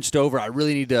been hunched over, I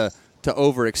really need to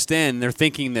overextend. They're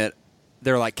thinking that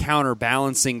they're like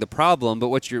counterbalancing the problem, but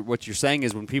what you're saying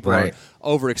is when people are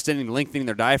overextending, lengthening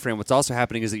their diaphragm, what's also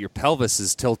happening is that your pelvis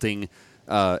is tilting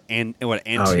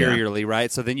anteriorly,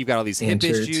 right? So then you've got all these hip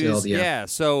issues.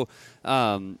 So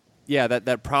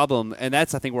that problem, and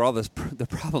that's I think where all the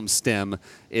problems stem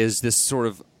is this sort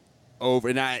of over.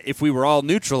 And if we were all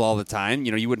neutral all the time,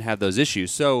 you wouldn't have those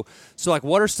issues. So like,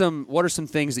 what are some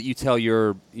things that you tell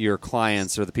your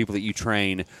clients or the people that you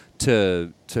train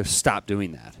to stop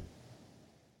doing that?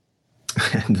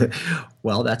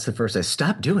 Well, that's the first.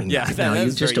 Stop doing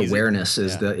that. Just awareness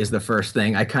is the first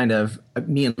thing.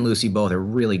 Me and Lucy both are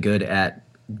really good at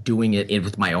doing it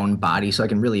with my own body, so I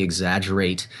can really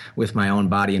exaggerate with my own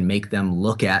body and make them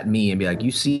look at me and be like,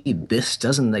 you see this,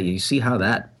 doesn't that? You see how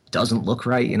that doesn't look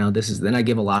right? Then I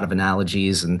give a lot of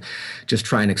analogies and just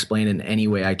try and explain it in any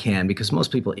way I can, because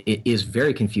most people, it is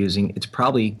very confusing. It's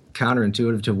probably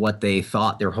counterintuitive to what they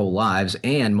thought their whole lives,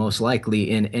 and most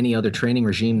likely in any other training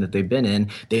regime that they've been in,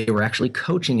 they were actually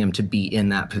coaching them to be in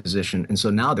that position. And so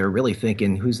now they're really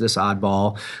thinking, who's this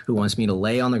oddball who wants me to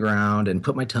lay on the ground and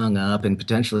put my tongue up and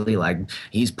potentially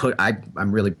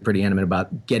I'm really pretty adamant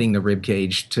about getting the rib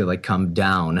cage to like come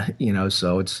down,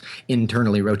 so it's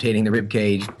internally rotating the rib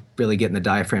cage, really getting the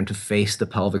diaphragm to face the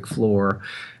pelvic floor.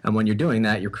 And when you're doing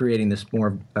that, you're creating this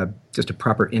more of just a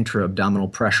proper intra-abdominal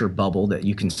pressure bubble that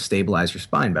you can stabilize your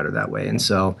spine better that way. And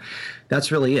so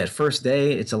that's really it. First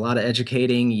day, it's a lot of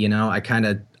educating. I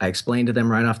explained to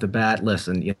them right off the bat,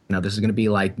 listen, this is going to be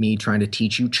like me trying to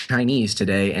teach you Chinese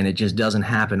today, and it just doesn't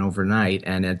happen overnight.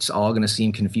 And it's all going to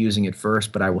seem confusing at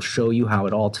first, but I will show you how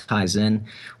it all ties in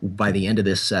by the end of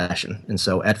this session. And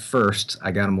so at first,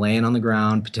 I got them laying on the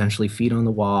ground, potentially feet on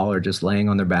the wall or just laying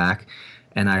on their back.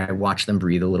 And I watch them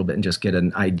breathe a little bit and just get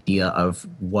an idea of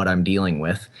what I'm dealing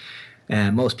with.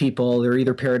 And most people, they're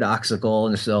either paradoxical,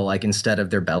 and so like instead of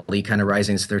their belly kind of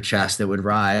rising to their chest, it would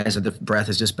rise, or the breath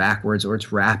is just backwards, or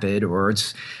it's rapid, or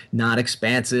it's not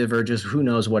expansive, or just who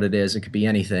knows what it is. It could be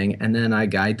anything. And then I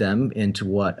guide them into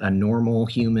what a normal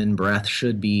human breath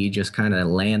should be, just kind of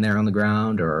laying there on the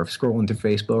ground or scrolling through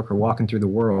Facebook or walking through the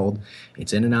world.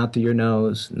 It's in and out through your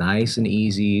nose, nice and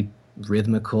easy,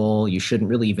 rhythmical. You shouldn't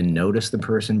really even notice the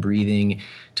person breathing.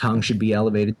 Tongue should be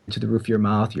elevated to the roof of your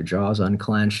mouth, your jaw's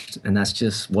unclenched, and that's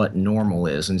just what normal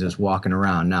is, and just walking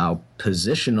around. Now,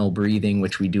 positional breathing,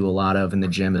 which we do a lot of in the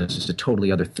gym, is just a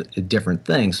totally different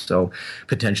thing. So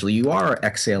potentially you are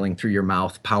exhaling through your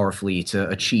mouth powerfully to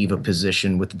achieve a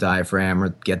position with the diaphragm or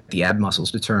get the ab muscles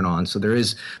to turn on. So there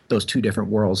is those two different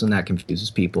worlds, and that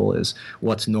confuses people, is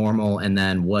what's normal and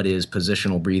then what is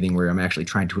positional breathing, where I'm actually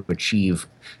trying to achieve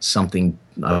something,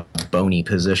 a bony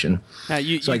position. So I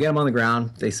get them on the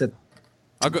ground. They sit.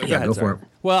 Go Yeah, ahead, go sorry. for it.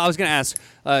 Well, I was going to ask,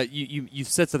 you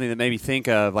said something that made me think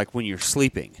of like when you're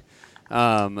sleeping.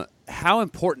 How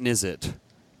important is it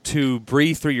to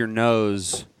breathe through your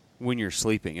nose when you're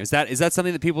sleeping? Is that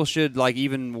something that people should like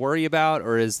even worry about,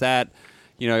 or is that,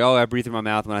 I breathe through my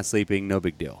mouth when I'm sleeping, no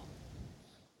big deal?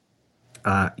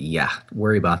 Yeah,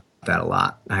 worry about that a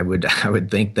lot. I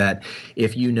would think that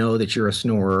if you know that you're a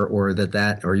snorer, or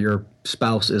that or your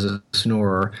spouse is a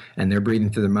snorer and they're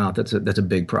breathing through their mouth, that's a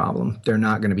big problem. They're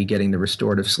not going to be getting the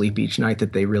restorative sleep each night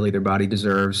that their body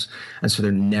deserves, and so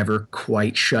they're never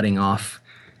quite shutting off.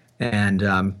 And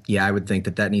I would think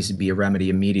that needs to be a remedy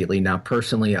immediately. Now,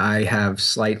 personally, I have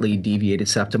slightly deviated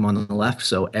septum on the left,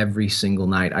 so every single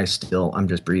night I'm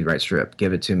just breathe right strip.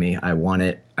 Give it to me. I want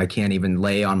it. I can't even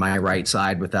lay on my right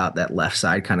side without that left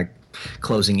side kind of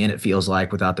closing in, it feels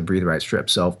like, without the breathe right strip.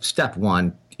 So step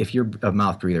one, if you're a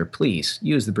mouth breather, please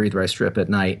use the breathe right strip at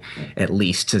night at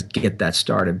least to get that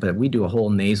started. But we do a whole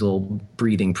nasal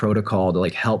breathing protocol to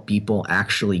like help people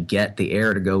actually get the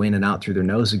air to go in and out through their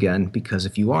nose again, because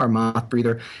if you are a mouth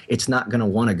breather, it's not going to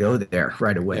want to go there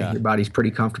right away. Yeah. Your body's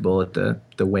pretty comfortable at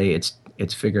the way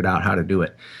it's figured out how to do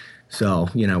it. So,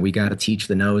 we got to teach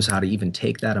the nose how to even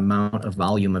take that amount of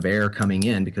volume of air coming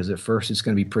in, because at first it's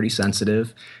going to be pretty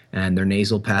sensitive and their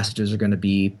nasal passages are going to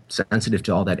be sensitive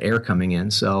to all that air coming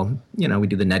in. So, we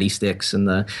do the neti sticks and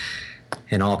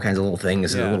all kinds of little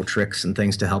things, and little tricks and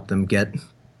things to help them get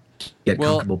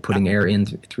comfortable putting air in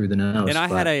through the nose. And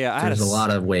there's a lot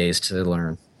of ways to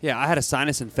learn. Yeah, I had a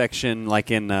sinus infection like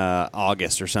in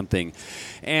August or something,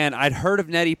 and I'd heard of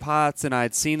neti pots and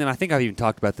I'd seen them. I think I've even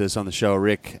talked about this on the show.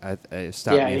 Rick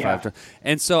stopped me if I've.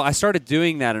 And so I started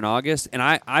doing that in August, and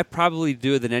I probably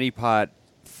do the neti pot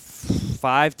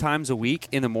 5 times a week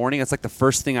in the morning. That's like the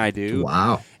first thing I do.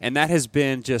 Wow. And that has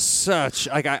been just such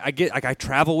like I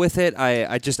travel with it.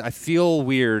 I feel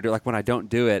weird like when I don't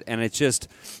do it, and it's just,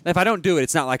 if I don't do it,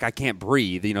 it's not like I can't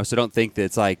breathe, so don't think that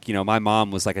it's like, my mom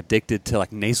was like addicted to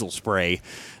like nasal spray.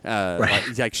 Right.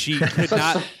 Like she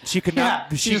could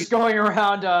not she's going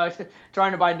around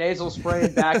trying to buy nasal spray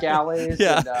in back alleys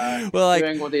and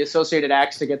doing with the associated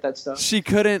acts to get that stuff. She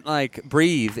couldn't like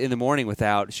breathe in the morning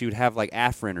without, she would have like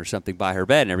Afrin or something by her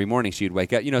bed, and every morning she would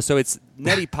wake up, so it's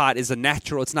neti pot is a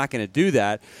natural, it's not going to do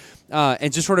that.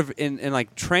 And just sort of in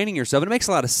like training yourself, and it makes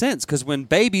a lot of sense, because when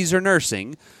babies are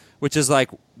nursing, which is like,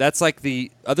 that's like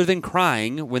the, other than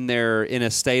crying when they're in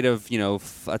a state of,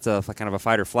 that's a kind of a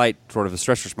fight or flight sort of a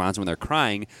stress response when they're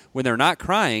crying. When they're not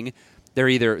crying, they're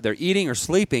eating or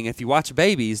sleeping. If you watch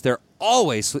babies, they're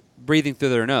always breathing through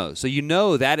their nose.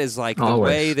 So that is like the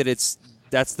way that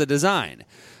that's the design.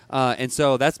 And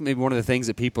so that's maybe one of the things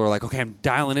that people are like, okay, I'm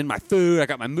dialing in my food, I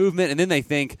got my movement, and then they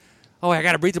think, oh, I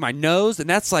got to breathe through my nose. And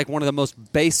that's like one of the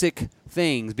most basic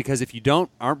things, because if you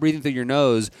aren't breathing through your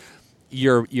nose,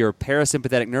 your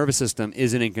parasympathetic nervous system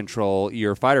isn't in control.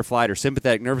 Your fight or flight or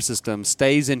sympathetic nervous system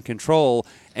stays in control,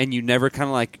 and you never kind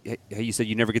of like you said,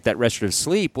 you never get that restorative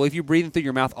sleep. Well, if you're breathing through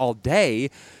your mouth all day,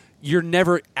 you're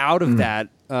never out of that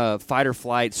fight or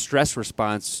flight stress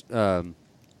response, and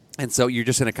so you're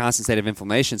just in a constant state of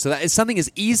inflammation. So that is something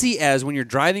as easy as when you're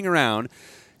driving around,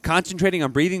 concentrating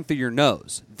on breathing through your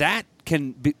nose. That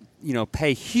can be,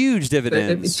 pay huge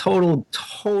dividends.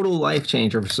 Total life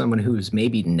changer for someone who's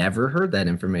maybe never heard that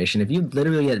information. If you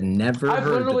literally had never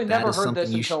heard that is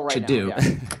something you should do.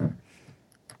 Yeah.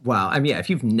 Wow. I mean, if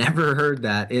you've never heard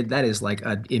that, that is like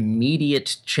an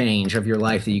immediate change of your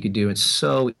life that you could do. It's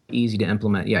so easy to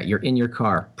implement. Yeah, you're in your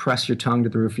car. Press your tongue to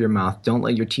the roof of your mouth. Don't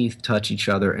let your teeth touch each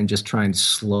other, and just try and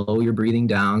slow your breathing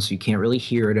down so you can't really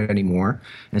hear it anymore.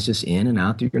 And it's just in and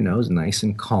out through your nose, nice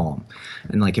and calm.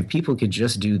 And like if people could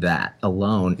just do that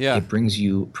alone, it brings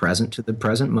you present to the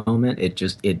present moment.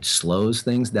 It slows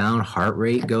things down. Heart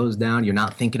rate goes down. You're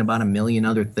not thinking about a million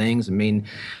other things. I mean,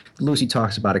 Lucy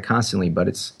talks about it constantly, but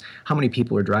it's how many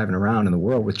people are driving around in the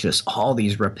world with just all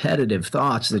these repetitive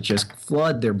thoughts that just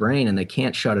flood their brain and they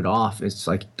can't shut it off. It's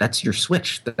like, that's your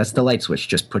switch. That's the light switch.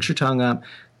 Just put your tongue up,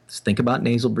 think about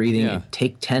nasal breathing, and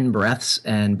take 10 breaths,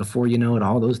 and before you know it,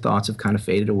 all those thoughts have kind of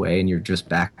faded away and you're just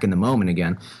back in the moment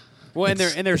again. Well, and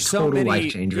there's so many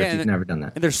life changer if you've never done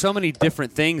that. And there's so many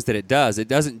different things that it does. It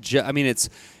doesn't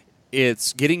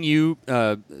it's getting you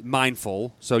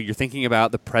mindful, so you're thinking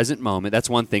about the present moment. That's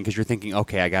one thing, because you're thinking,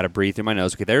 okay, I got to breathe through my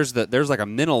nose. Okay, there's like a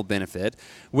mental benefit,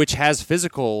 which has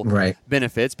physical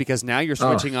benefits, because now you're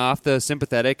switching off the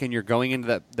sympathetic and you're going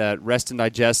into that rest and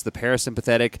digest, the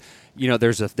parasympathetic.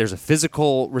 There's a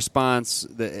physical response.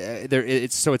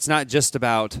 So it's not just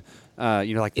about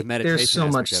like the meditation. There's so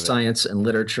much science and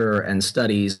literature and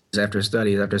studies after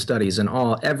studies after studies, and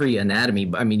every anatomy.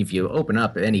 I mean, if you open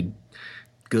up any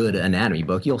good anatomy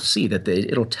book, you'll see that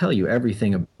it'll tell you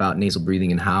everything about nasal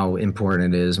breathing and how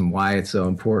important it is and why it's so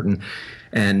important.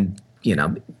 And,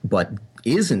 what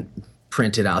isn't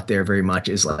printed out there very much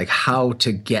is like how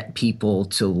to get people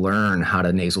to learn how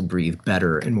to nasal breathe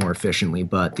better and more efficiently.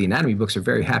 But the anatomy books are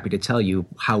very happy to tell you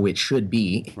how it should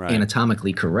be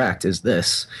anatomically correct is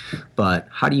this. But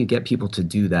how do you get people to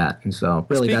do that? And so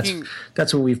really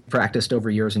that's what we've practiced over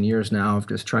years and years now, of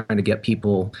just trying to get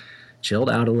people chilled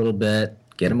out a little bit,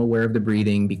 get them aware of the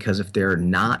breathing, because if they're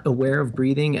not aware of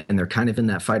breathing and they're kind of in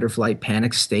that fight or flight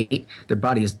panic state, their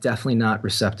body is definitely not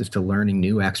receptive to learning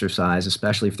new exercise,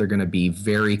 especially if they're going to be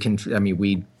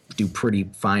we do pretty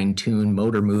fine-tuned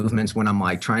motor movements when I'm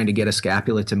like trying to get a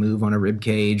scapula to move on a rib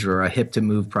cage or a hip to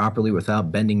move properly without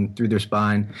bending through their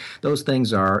spine. Those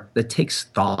things that takes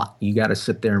thought. You got to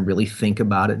sit there and really think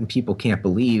about it, and people can't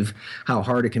believe how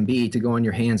hard it can be to go on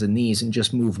your hands and knees and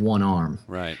just move one arm.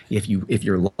 Right. If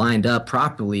you're lined up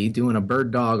properly, doing a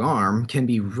bird dog arm can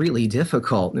be really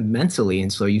difficult mentally,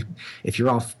 and so if you're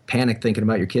all panicked thinking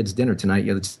about your kid's dinner tonight,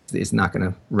 it's not going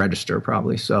to register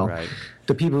probably. So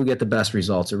the people who get the best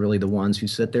results are really the ones who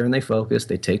sit there and they focus.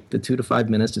 They take the 2 to 5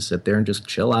 minutes to sit there and just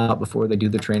chill out before they do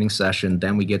the training session.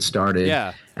 Then we get started.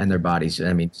 Yeah. And their bodies,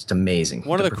 it's amazing.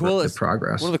 One of the coolest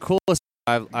progress. One of the coolest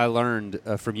I learned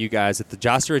from you guys at the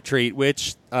JASA retreat,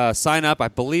 which sign up. I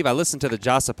believe I listened to the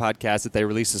JASA podcast that they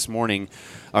released this morning,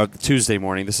 or Tuesday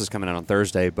morning. This is coming out on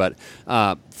Thursday, but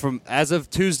from as of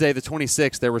Tuesday the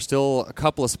 26th, there were still a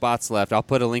couple of spots left. I'll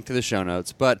put a link to the show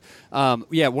notes. But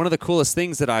one of the coolest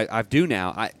things that I do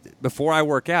now, before I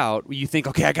work out, you think,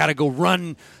 okay, I got to go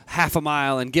run half a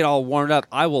mile and get all warmed up.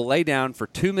 I will lay down for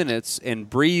 2 minutes and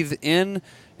breathe in.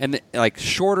 And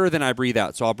shorter than I breathe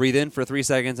out. So I'll breathe in for 3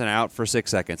 seconds and out for 6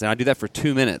 seconds. And I do that for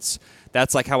 2 minutes.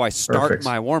 That's like how I start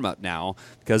my warm-up now,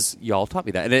 because y'all taught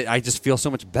me that. And I just feel so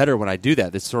much better when I do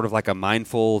that. It's sort of like a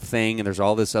mindful thing, and there's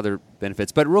all this other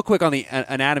benefits. But real quick on the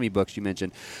anatomy books you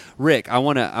mentioned, Rick, I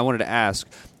wanted to ask,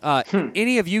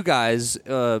 any of you guys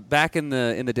back in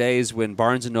the days when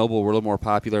Barnes & Noble were a little more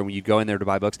popular, when you go in there to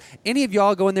buy books, any of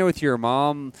y'all go in there with your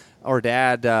mom or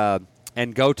dad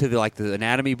and go to the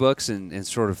anatomy books and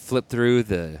sort of flip through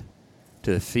to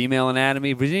the female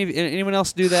anatomy? Would anyone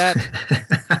else do that?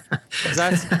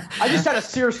 I just had a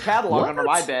Sears catalog under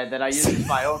my bed that I use as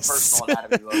my own personal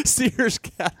anatomy book. Sears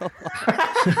catalog.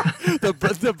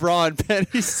 the bra and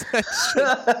penny section.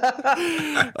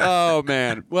 Oh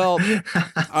man. Well, all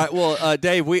right. Well,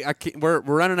 Dave, we're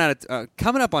running out of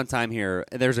coming up on time here.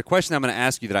 There's a question I'm going to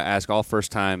ask you that I ask all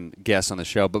first time guests on the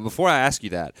show. But before I ask you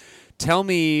that, tell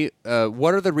me,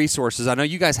 what are the resources? I know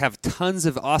you guys have tons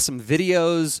of awesome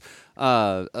videos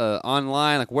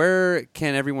online. Like, where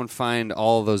can everyone find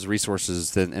all of those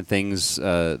resources and things,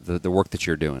 the work that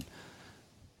you're doing?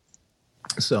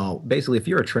 So basically, if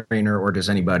you're a trainer or just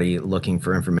anybody looking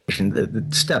for information, the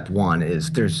step one is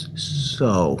there's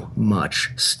so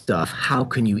much stuff. How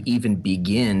can you even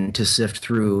begin to sift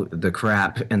through the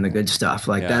crap and the good stuff?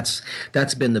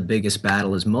 That's been the biggest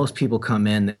battle. Is most people come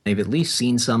in, they've at least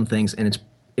seen some things, and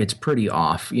it's pretty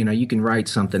off. You can write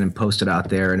something and post it out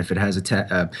there, and if it has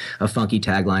a funky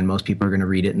tagline, most people are going to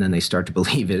read it, and then they start to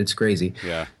believe it. It's crazy.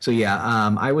 Yeah. So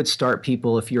I would start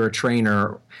people, if you're a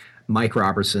trainer, Mike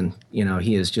Robertson,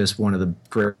 he is just one of the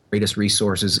greatest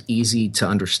resources, easy to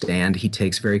understand. He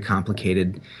takes very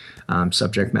complicated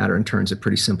subject matter and turns it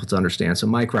pretty simple to understand. So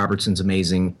Mike Robertson's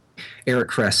amazing. Eric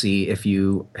Cressy, if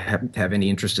you have any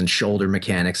interest in shoulder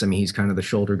mechanics, he's kind of the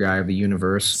shoulder guy of the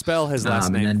universe. Spell his last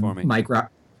name for me.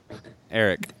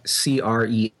 Eric. Cressey,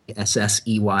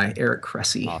 Eric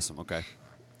Cressy. Awesome, okay.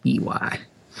 EY.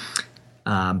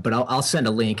 But I'll send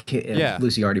a link.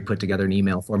 Lucy already put together an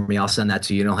email for me. I'll send that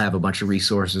to you, and I'll have a bunch of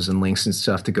resources and links and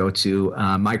stuff to go to.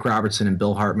 Mike Robertson and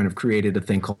Bill Hartman have created a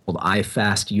thing called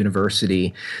iFast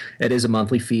University. It is a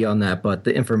monthly fee on that, but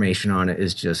the information on it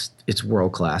is it's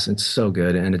world class. It's so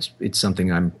good, and it's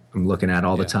something I'm looking at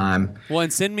all the time. Well,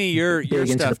 and send me your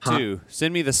stuff too.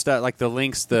 Send me the stuff, like the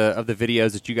links of the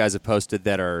videos that you guys have posted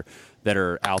that are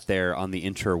out there on the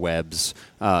interwebs,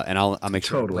 and I'll make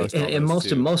sure totally. And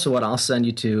most of what I'll send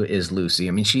you to is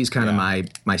Lucy. She's kind of my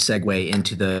segue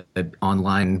into the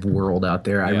online world out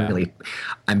there.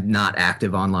 I'm not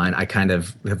active online. I kind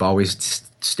of have always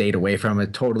stayed away from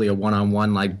it. Totally a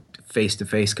one-on-one,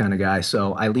 face-to-face kind of guy.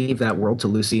 So I leave that world to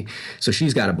Lucy. So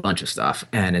she's got a bunch of stuff,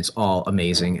 and it's all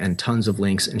amazing and tons of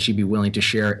links, and she'd be willing to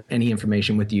share any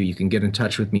information with you. You can get in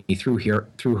touch with me through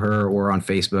her or on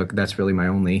Facebook. That's really my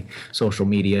only social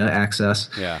media access.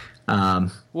 Yeah.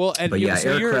 Eric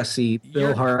Cressy,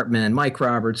 Bill Hartman, Mike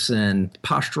Robertson,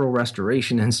 Postural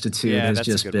Restoration Institute has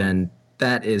just been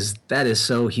that is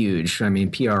so huge. I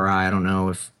mean, PRI, I don't know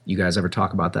if you guys ever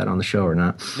talk about that on the show or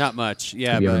not. Not much.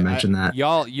 Yeah. Have you but ever mentioned that?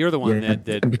 You're the one Yeah.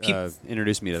 that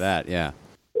introduced me to that. Yeah.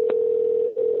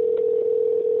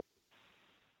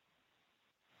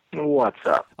 What's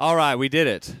up? All right, we did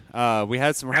it. We're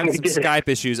having some Skype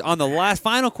issues on the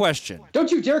final question.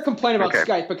 Don't you dare complain about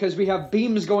Skype, because we have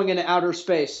beams going into outer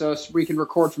space, so we can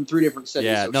record from 3 different cities.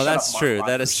 Yeah, so no, that's up, true. Mark.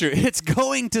 That is true. It's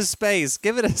going to space.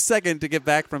 Give it a second to get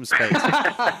back from space.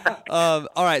 All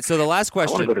right, so the last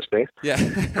question. I want to go to space. Yeah.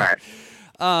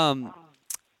 All right.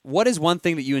 What is one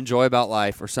thing that you enjoy about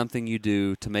life, or something you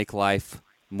do to make life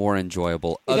more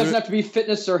enjoyable? It doesn't have to be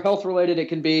fitness or health related. It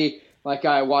can be like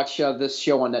I watch this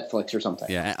show on Netflix or something.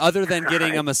 Yeah, other than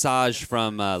getting a massage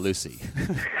from Lucy.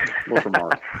 Or from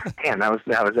Mark. Damn, that was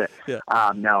it. Yeah.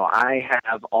 No, I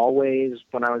have always,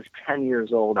 when I was 10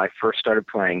 years old, I first started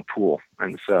playing pool,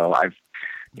 and so I'm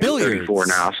Billiards. 34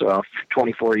 now. So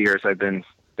 24 years I've been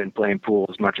playing pool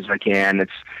as much as I can.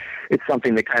 It's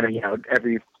something that kind of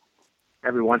every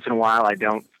once in a while I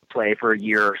don't play for a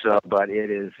year or so, but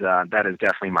it is that is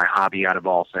definitely my hobby out of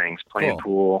all things, playing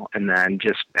pool and then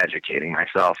just educating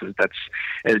myself. That's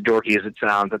as dorky as it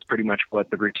sounds. That's pretty much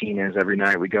what the routine is every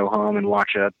night. We go home and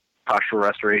watch a postural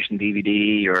restoration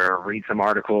DVD or read some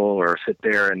article or sit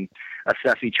there and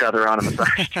assess each other on a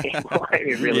massage table. I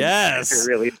mean, really, Yes.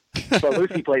 really. But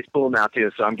Lucy plays pool now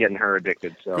too, so I'm getting her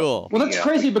addicted. So Cool. Well, that's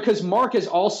crazy because Mark is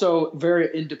also very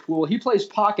into pool. He plays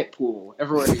pocket pool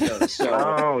everywhere he goes. So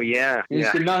Oh yeah, he's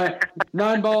yeah. the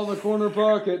nine ball in the corner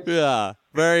pocket. Yeah,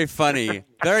 very funny.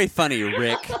 Very funny,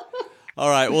 Rick. All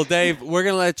right, well, Dave, we're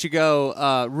going to let you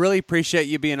go. Really appreciate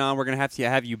you being on. We're going to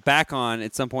have you back on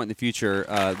at some point in the future,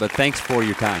 but thanks for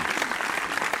your time.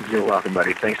 You're welcome,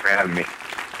 buddy. Thanks for having me.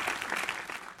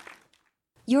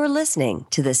 You're listening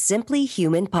to the Simply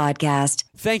Human podcast.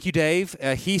 Thank you, Dave.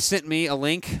 He sent me a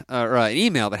link or an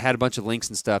email that had a bunch of links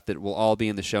and stuff that will all be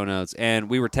in the show notes. And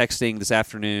we were texting this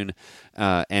afternoon,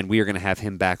 and we are going to have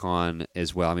him back on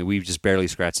as well. I mean, we've just barely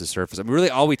scratched the surface. I mean, really,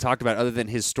 all we talked about, other than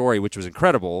his story, which was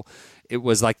incredible, it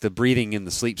was like the breathing and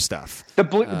the sleep stuff. The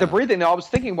breathing, though, I was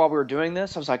thinking while we were doing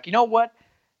this, I was like, you know what?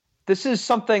 This is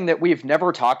something that we've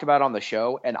never talked about on the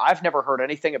show, and I've never heard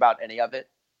anything about any of it.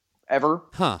 Ever.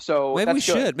 Huh. So maybe we that's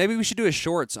good. should. Maybe we should do a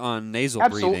shorts on nasal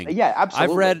Absolutely. breathing. Yeah,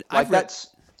 absolutely. I've read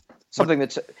that's something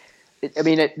that's.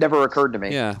 It never occurred to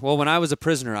me. Yeah. Well, when I was a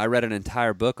prisoner, I read an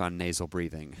entire book on nasal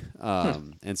breathing,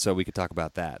 and so we could talk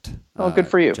about that. Oh, good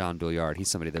for you, John Billiard. He's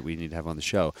somebody that we need to have on the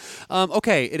show.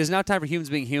 Okay, it is now time for Humans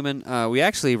Being Human. We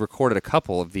actually recorded a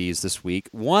couple of these this week.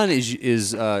 One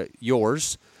is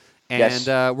yours, and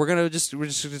Yes. we're gonna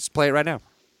just play it right now.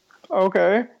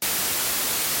 Okay.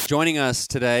 Joining us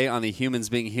today on the Humans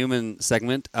Being Human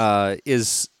segment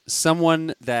is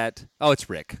someone that... Oh, it's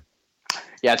Rick.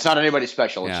 Yeah, it's not anybody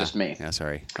special. It's Yeah. just me. Yeah,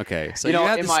 sorry. Okay, so You know,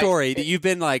 have in the story that you've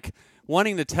been like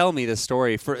wanting to tell me this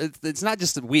story for... It's not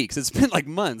just weeks. It's been like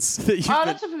months. That you've been...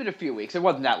 That's been a few weeks. It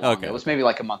wasn't that long. Okay. It was maybe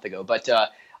like a month ago. But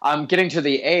I'm getting to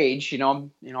the age.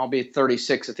 I'll be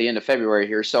 36 at the end of February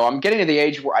here. So I'm getting to the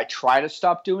age where I try to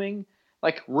stop doing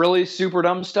like really super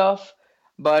dumb stuff.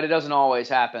 But it doesn't always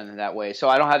happen that way. So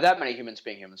I don't have that many Humans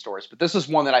Being Human stories. But this is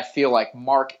one that I feel like,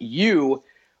 Mark, you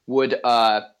would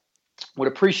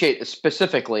appreciate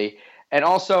specifically. And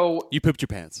also... You pooped your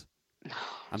pants.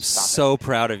 I'm so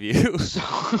proud of you.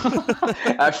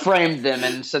 I framed them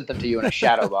and sent them to you in a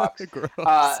shadow box. Gross.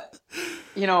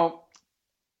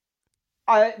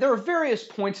 There are various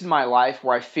points in my life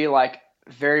where I feel like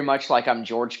very much like I'm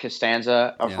George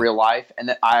Costanza of real life, and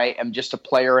that I am just a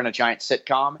player in a giant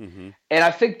sitcom. Mm-hmm. And I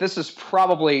think this is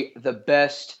probably the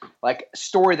best like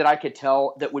story that I could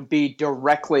tell that would be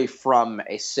directly from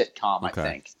a sitcom. Okay. I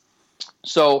think.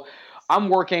 So I'm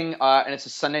working, and it's a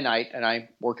Sunday night, and I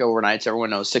work overnights. Everyone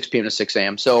knows 6 p.m. to 6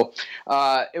 a.m. So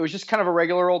it was just kind of a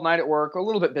regular old night at work, a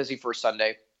little bit busy for a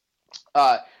Sunday.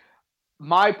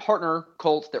 My partner,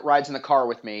 Colt, that rides in the car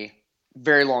with me,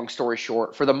 very long story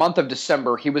short, for the month of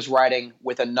December, he was riding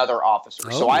with another officer.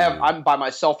 So I'm by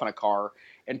myself in a car,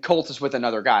 and Colt is with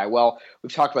another guy. Well,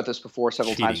 we've talked about this before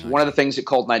several times. One of the things that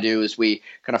Colt and I do is we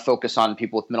kind of focus on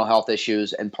people with mental health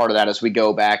issues, and part of that is we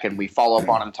go back and we follow up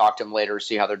on them, talk to them later,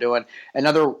 see how they're doing.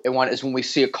 Another one is when we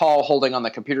see a call holding on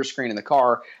the computer screen in the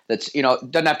car that's,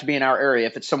 doesn't have to be in our area.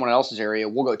 If it's someone else's area,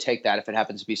 we'll go take that if it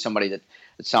happens to be somebody that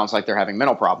sounds like they're having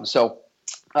mental problems. So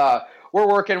we're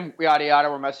working, yada, yada.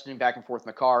 We're messaging back and forth in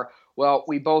the car. Well,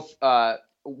 we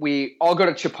all go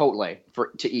to Chipotle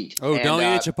to eat. Oh, don't eat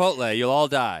at Chipotle. You'll all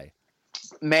die.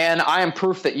 Man, I am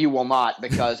proof that you will not,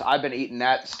 because I've been eating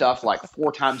that stuff like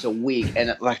 4 times a week,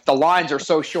 and like the lines are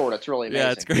so short, it's really amazing.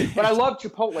 Yeah, it's great. But I love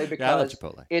Chipotle because I love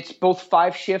Chipotle. it's both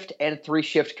 5-shift and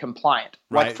 3-shift compliant.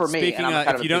 Right. Like for me, Speaking and I'm of,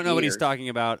 kind if of you don't know what he's talking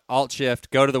about, Alt Shift,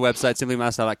 go to the website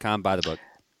simplymastyle.com, buy the book.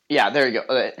 Yeah, there you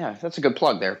go. Yeah, that's a good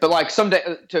plug there. But like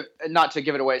not to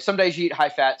give it away, some days you eat high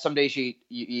fat, some days you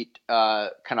eat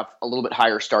kind of a little bit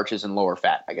higher starches and lower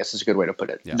fat, I guess is a good way to put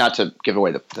it. Yeah. Not to give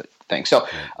away the thing. So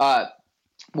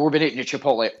we've been eating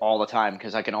Chipotle all the time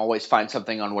because I can always find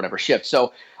something on whatever shift.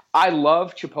 So I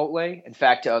love Chipotle. In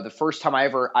fact, the first time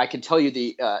I can tell you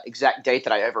the exact date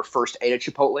that I ever first ate at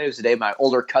Chipotle. It was the day my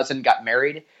older cousin got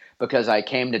married, because I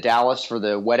came to Dallas for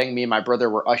the wedding. Me and my brother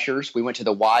were ushers. We went to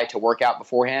the Y to work out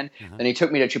beforehand. Then he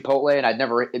took me to Chipotle, and I'd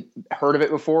never heard of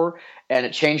it before, and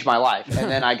it changed my life.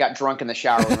 And then I got drunk in the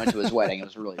shower and went to his wedding. It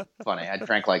was really funny. I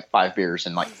drank like 5 beers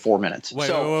in like 4 minutes. Wait.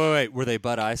 Were they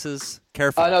Bud Ices?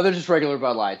 Careful. No, they're just regular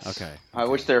Bud Lights. Okay. I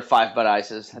wish there are 5 Bud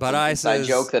Ices. That's Bud Ices. Inside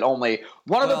joke that only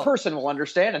one other person will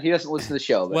understand, and he doesn't listen to the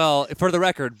show. But. Well, for the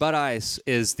record, Bud Ice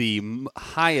is the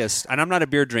highest, and I'm not a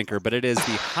beer drinker, but it is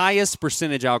the highest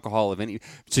percentage alcohol of any.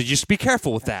 So just be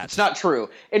careful with that. It's not true.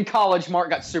 In college, Mark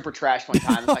got super trashed one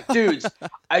time. It's like, dudes,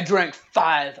 I drank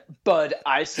 5 Bud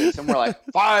Ices, and we're like,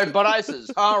 5 Bud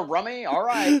Ices, huh? Rummy? All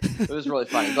right. It was really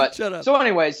funny. But shut up. So,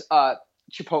 anyways,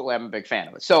 Chipotle, I'm a big fan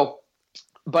of it. So.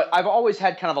 But I've always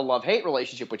had kind of a love-hate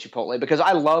relationship with Chipotle because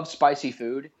I love spicy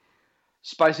food.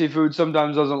 Spicy food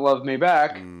sometimes doesn't love me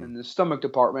back in the stomach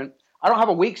department. I don't have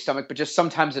a weak stomach, but just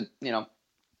sometimes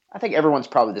I think everyone's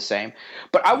probably the same.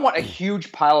 But I want a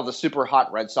huge pile of the super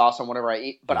hot red sauce on whatever I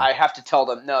eat, but I have to tell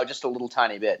them, no, just a little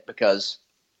tiny bit, because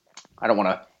I don't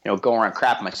want to go around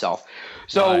crapping myself.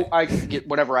 So I get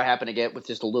whatever I happen to get with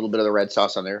just a little bit of the red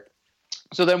sauce on there.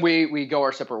 So then we go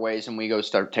our separate ways, and we go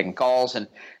start taking calls, and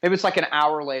maybe it's like an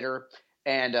hour later,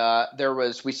 and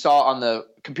we saw on the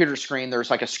computer screen, there's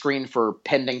like a screen for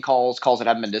pending calls that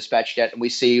haven't been dispatched yet, and we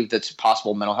see that's a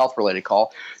possible mental health related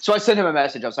call. So I sent him a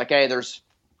message. I was like, hey, there's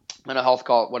mental health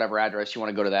call at whatever address. You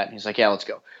want to go to that? And he's like, yeah, let's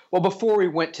go. Well, before we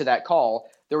went to that call,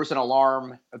 there was an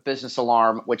alarm, a business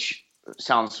alarm, which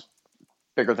sounds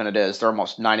bigger than it is. They're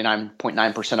almost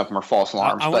 99.9% of them are false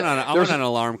alarms. I went on an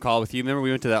alarm call with you. Remember we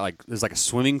went to that, there's like a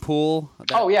swimming pool.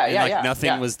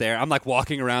 Nothing was there. I'm like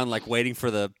walking around like waiting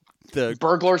for the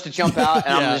burglars to jump out,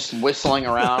 and I'm just whistling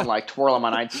around like twirling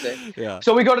my nightstick. Yeah.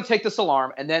 So we go to take this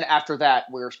alarm, and then after that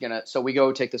we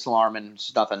go take this alarm, and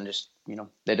it's nothing. Just they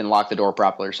didn't lock the door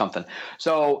properly or something.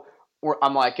 So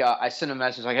I'm like, I send a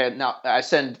message like, hey, now I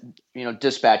send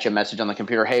dispatch a message on the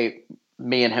computer. Hey,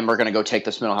 me and him are going to go take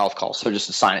this mental health call, so just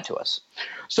assign it to us.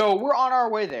 So we're on our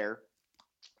way there,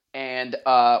 and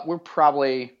we're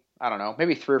probably, I don't know,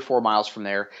 maybe 3 or 4 miles from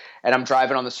there, and I'm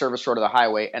driving on the service road of the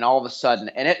highway, and all of a sudden,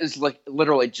 and it is like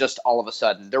literally just all of a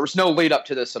sudden, there was no lead up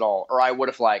to this at all, or I would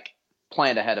have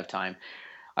planned ahead of time.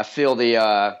 I feel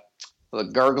the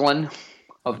gurgling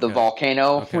of the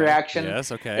volcano reaction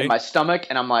in my stomach,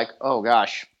 and I'm like, oh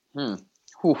gosh, that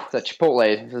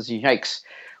Chipotle, yikes,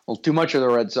 well, too much of the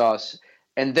red sauce.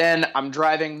 And then I'm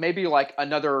driving maybe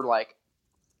another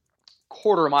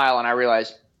quarter mile, and I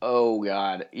realize, oh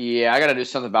God, yeah, I got to do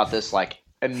something about this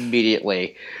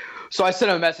immediately. So I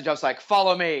sent him a message. I was like,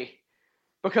 follow me,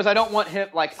 because I don't want him,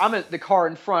 I'm in the car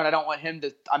in front. I don't want him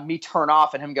to me turn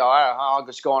off and him go, I'll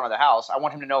just go on to the house. I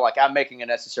want him to know I'm making a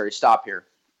necessary stop here.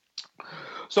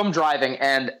 So I'm driving,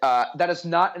 and that is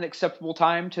not an acceptable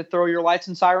time to throw your lights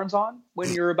and sirens on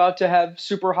when you're about to have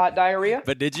super hot diarrhea.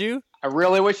 But did you? I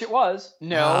really wish it was.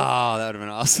 No. Oh, that would have been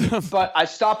awesome. But I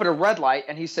stop at a red light,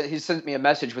 and he sent me a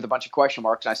message with a bunch of question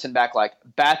marks, and I send back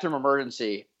bathroom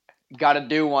emergency, got to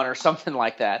do one or something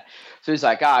like that. So he's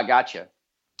like, gotcha.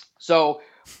 So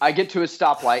I get to a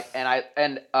stoplight,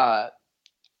 and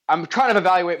I'm trying to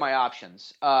evaluate my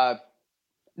options. No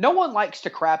one likes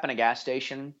to crap in a gas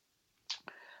station.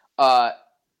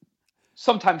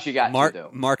 Sometimes you got to, though.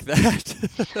 Mark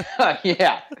that.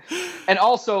 Yeah. And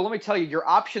also, let me tell you, your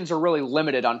options are really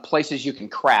limited on places you can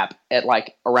crap at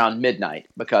around midnight,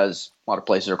 because a lot of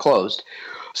places are closed.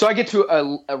 So I get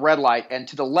to a red light, and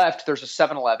to the left there's a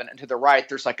 7-Eleven, and to the right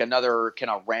there's another kind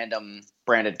of random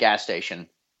branded gas station.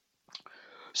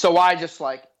 So I just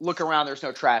look around, there's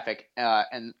no traffic,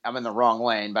 and I'm in the wrong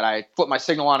lane, but I flip my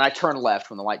signal on, and I turn left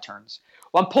when the light turns.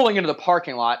 Well, I'm pulling into the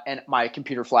parking lot, and my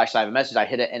computer flashed. I have a message. I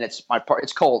hit it, and it's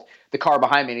cold. The car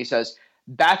behind me, and he says,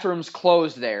 "Bathroom's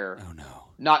closed there. Oh no,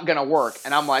 not gonna work."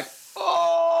 And I'm like,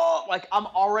 oh, I'm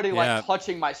already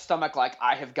clutching my stomach,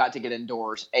 I have got to get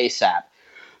indoors ASAP.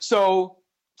 So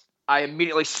I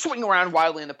immediately swing around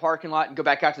wildly in the parking lot and go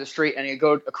back out to the street, and I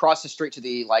go across the street to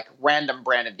the random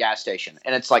branded gas station,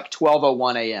 and it's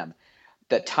 12:01 a.m.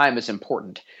 that time is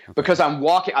important because I'm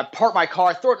walking. I park my car,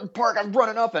 I throw it in park. I'm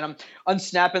running up and I'm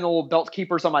unsnapping the little belt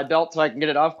keepers on my belt so I can get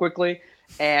it off quickly.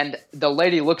 And the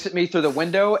lady looks at me through the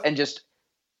window and just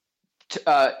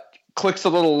clicks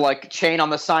the little like chain on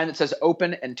the sign that says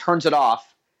open and turns it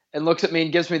off and looks at me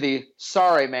and gives me the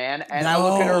sorry, man. And I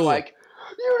look at her like,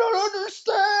 you don't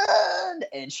understand.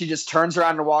 And she just turns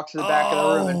around and walks to the back of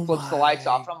the room and flips the lights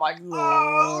off. And I'm like,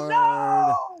 oh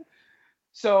no.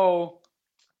 So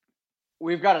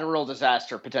we've got a real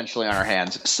disaster potentially on our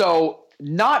hands. So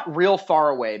not real far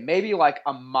away, maybe like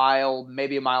a mile,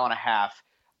 maybe a mile and a half.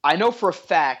 I know for a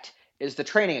fact is the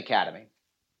training academy.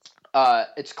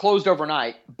 It's closed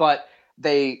overnight, but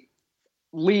they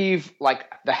leave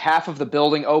like the half of the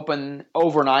building open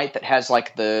overnight that has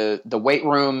like the weight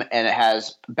room and it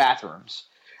has bathrooms.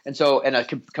 And so, and a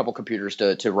couple computers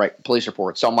to write police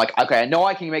reports. So I'm like, okay, I know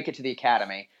I can make it to the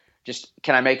academy. Just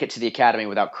can I make it to the academy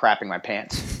without crapping my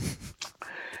pants?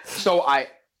 So I'm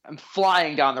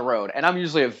flying down the road, and I'm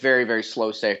usually a very, very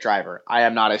slow, safe driver. I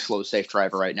am not a slow, safe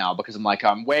driver right now because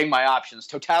I'm weighing my options,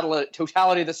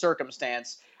 totality of the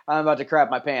circumstance. I'm about to crap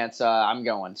my pants. I'm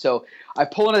going. So I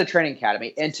pull into the training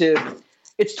academy, and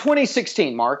it's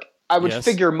 2016, Mark. I would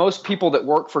figure most people that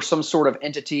work for some sort of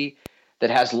entity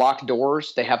that has locked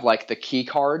doors, they have like the key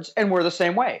cards, and we're the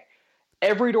same way.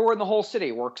 Every door in the whole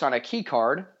city works on a key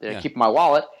card that I keep in my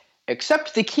wallet,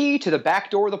 except the key to the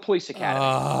back door of the police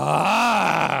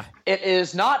academy. It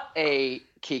is not a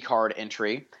key card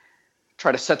entry.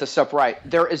 Try to set this up right.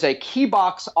 There is a key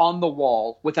box on the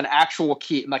wall with an actual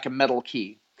key, like a metal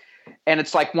key. And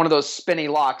it's like one of those spinny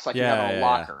locks like you have in a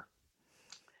locker.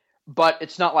 But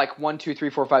it's not like 1, 2, 3,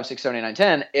 4, 5, 6, 7, 8, 9,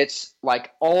 10. It's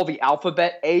like all the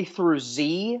alphabet A through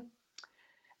Z.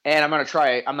 And I'm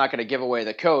not going to give away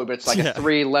the code, but it's like a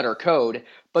 3-letter code.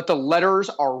 But the letters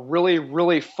are really,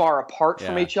 really far apart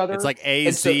from each other. It's like A,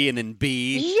 Z, and then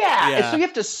B. Yeah. And so you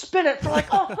have to spin it for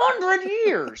like 100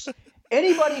 years.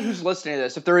 Anybody who's listening to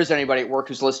this, if there is anybody at work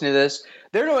who's listening to this,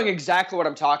 they're knowing exactly what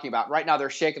I'm talking about. Right now they're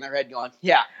shaking their head going,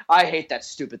 yeah, I hate that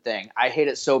stupid thing. I hate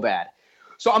it so bad.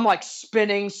 So I'm like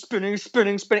spinning,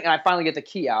 and I finally get the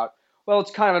key out. Well,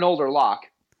 it's kind of an older lock.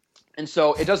 And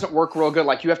so it doesn't work real good.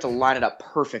 Like you have to line it up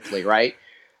perfectly, right?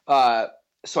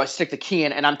 So I stick the key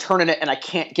in and I'm turning it and I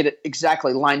can't get it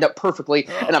exactly lined up perfectly.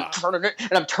 And I'm turning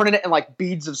it and like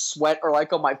beads of sweat are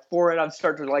like on my forehead. I'm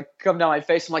starting to like come down my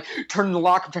face. I'm like turning the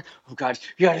lock. Oh God,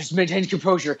 you gotta just maintain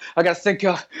composure. I gotta think,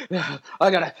 I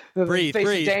gotta face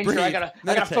the danger. I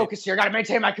gotta focus here. I gotta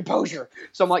maintain my composure.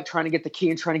 So I'm like trying to get the key.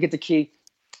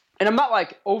 And I'm not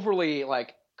like overly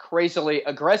like crazily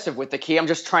aggressive with the key. I'm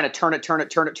just trying to turn it,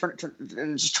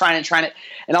 and just trying it.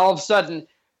 And all of a sudden,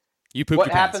 what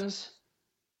happens?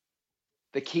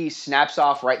 The key snaps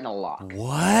off right in the lock.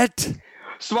 What?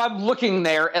 So I'm looking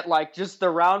there at like just the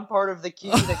round part of the key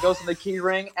that goes in the key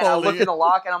ring, and I look in the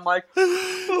lock, and I'm like,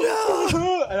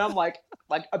 no. And I'm like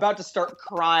about to start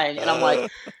crying, and I'm like,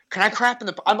 can I crap in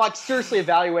the? I'm like seriously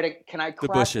evaluating. Can I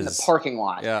crap in the parking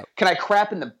lot? Yeah. Can I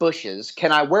crap in the bushes?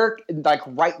 Can I like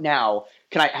right now?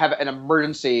 Can I have an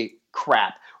emergency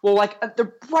crap? Well, like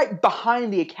right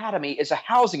behind the academy is a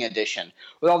housing addition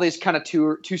with all these kind of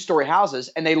two-story houses,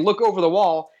 and they look over the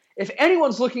wall. If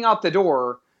anyone's looking out the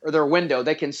door or their window,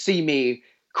 they can see me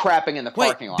crapping in the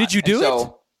parking lot. Did you do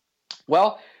it?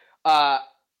 Well,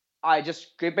 I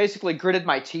just basically gritted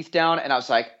my teeth down, and I was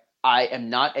like, I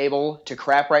am not able to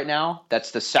crap right now.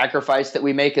 That's the sacrifice that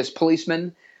we make as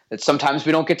policemen, that sometimes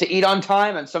we don't get to eat on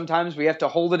time, and sometimes we have to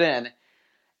hold it in.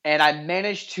 And I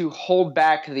managed to hold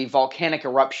back the volcanic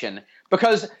eruption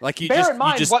because bear in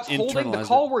mind what's holding the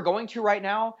call we're going to right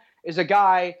now is a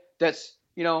guy that's,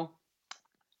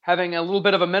 having a little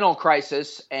bit of a mental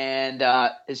crisis and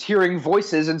is hearing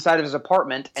voices inside of his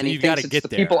apartment, and he thinks it's the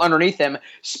people underneath him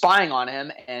spying on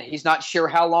him, and he's not sure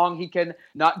how long he can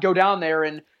not go down there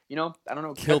and, I don't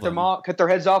know, cut their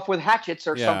heads off with hatchets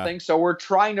or something. So we're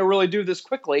trying to really do this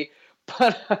quickly.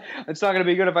 But it's not going to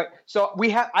be good if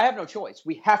I have no choice.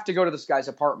 We have to go to this guy's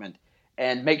apartment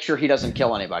and make sure he doesn't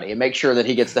kill anybody and make sure that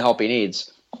he gets the help he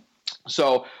needs.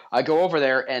 So I go over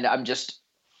there and I'm just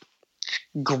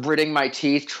gritting my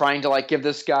teeth, trying to like give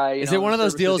this guy. Is it one of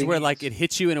those deals where like it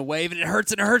hits you in a wave and it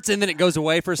hurts and then it goes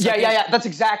away for a second? Yeah. That's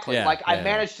exactly. I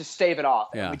managed to stave it off.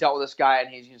 And we dealt with this guy, and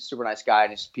he's a super nice guy, and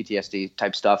he's PTSD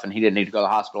type stuff, and he didn't need to go to the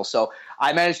hospital. So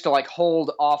I managed to like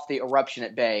hold off the eruption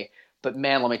at bay. But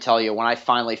man, let me tell you, when I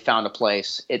finally found a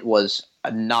place, it was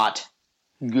not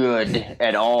good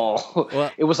at all.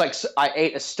 Well, it was like I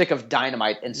ate a stick of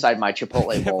dynamite inside my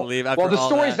Chipotle bowl. Well, the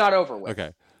story's not over with.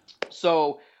 Okay.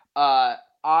 So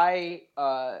I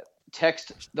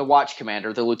text the watch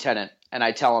commander, the lieutenant, and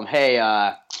I tell him, hey,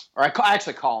 or I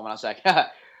actually call him and I was like,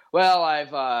 well,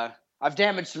 I've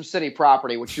damaged some city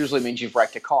property, which usually means you've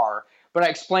wrecked a car. But I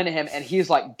explained to him, and he's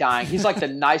like dying. He's like the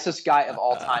nicest guy of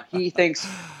all time. He thinks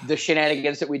the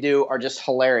shenanigans that we do are just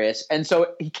hilarious. And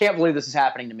so he can't believe this is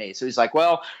happening to me. So he's like,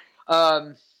 well,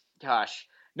 gosh,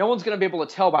 no one's going to be able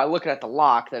to tell by looking at the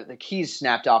lock that the key's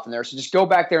snapped off in there. So just go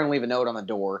back there and leave a note on the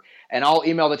door, and I'll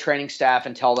email the training staff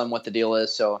and tell them what the deal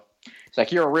is. So he's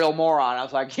like, you're a real moron. I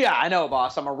was like, yeah, I know,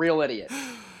 boss. I'm a real idiot.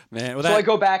 Man, well, so I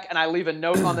go back and I leave a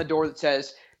note on the door that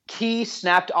says, key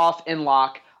snapped off in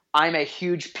lock. I'm a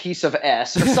huge piece of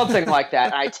S, or something like that.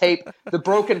 And I tape the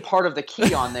broken part of the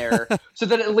key on there so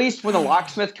that at least when the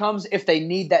locksmith comes, if they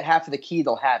need that half of the key,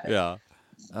 they'll have it. Yeah.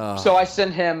 So I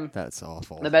send him That's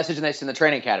awful. the message, and they send the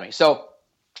training academy. So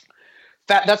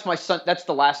that's my son. That's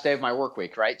the last day of my work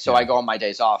week, right? So I go on my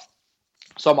days off.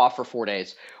 So I'm off for 4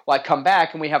 days. Well, I come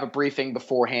back and we have a briefing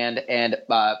beforehand, and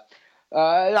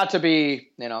not to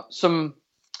be, there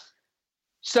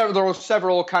were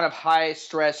several kind of high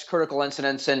stress critical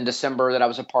incidents in December that I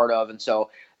was a part of. And so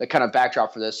the kind of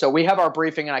backdrop for this. So we have our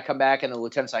briefing and I come back and the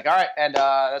lieutenant's like, all right. And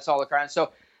that's all the crime.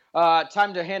 So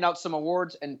time to hand out some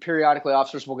awards, and periodically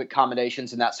officers will get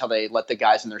commendations. And that's how they let the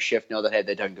guys in their shift know that, hey,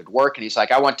 they've done good work. And he's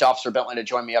like, I want to Officer Bentley to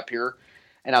join me up here.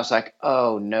 And I was like,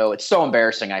 oh no, it's so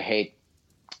embarrassing. I hate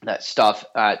that stuff.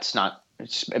 It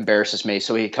embarrasses me.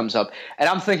 So he comes up, and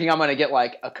I'm thinking I'm going to get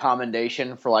like a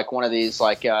commendation for like one of these,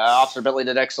 like Officer Bentley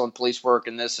did excellent police work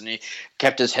in this, and he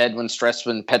kept his head when stressed,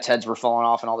 when pets' heads were falling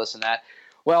off and all this and that.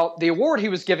 Well, the award he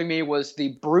was giving me was the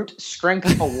Brute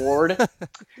Strength Award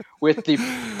with the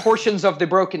portions of the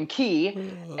broken key.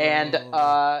 And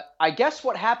I guess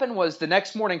what happened was the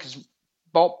next morning, because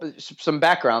some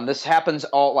background, this happens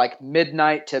all like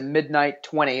midnight to midnight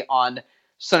 20 on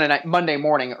Sunday night,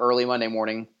 early Monday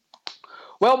morning.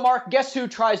 Well, Mark, guess who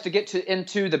tries to get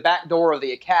into the back door of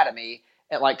the academy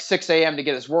at like 6 a.m. to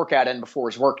get his workout in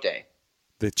before his workday?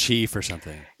 The chief or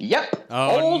something. Yep.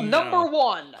 Oh, Old number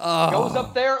one goes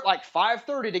up there at like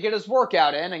 5:30 to get his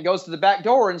workout in, and goes to the back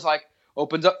door and is like,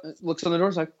 opens up, looks on the door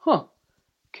and is like,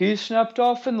 key snapped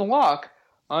off in the lock.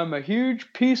 I'm a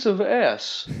huge piece of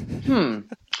S.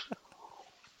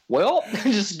 Well,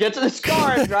 just get to this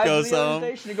car and drive to the other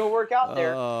station to go work out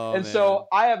there. So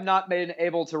I have not been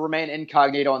able to remain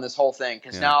incognito on this whole thing,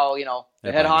 because now,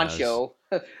 the head honcho,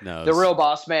 the real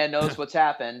boss man, knows what's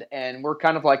happened, and we're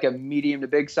kind of like a medium to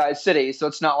big size city, so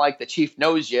it's not like the chief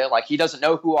knows you, like he doesn't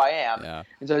know who I am. Yeah.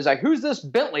 And so he's like, who's this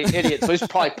Bentley idiot? So he's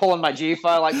probably pulling my G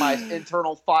file, like my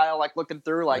internal file, like looking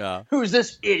through, like, who's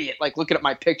this idiot? Like looking at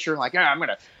my picture, like, I'm going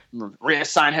to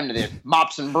reassign him to the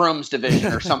mops and brooms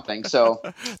division or something. So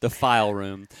the file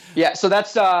room. Yeah. So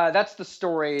that's the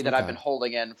story that I've been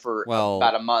holding in for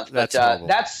about a month. But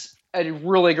that's a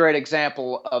really great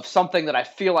example of something that I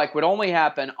feel like would only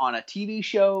happen on a TV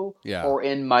show or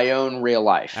in my own real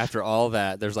life. After all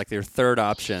that, there's like their third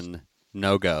option.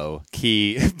 No go,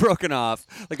 key broken off,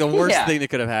 like the worst thing that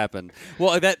could have happened.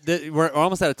 Well, we're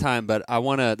almost out of time, but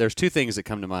there's two things that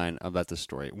come to mind about this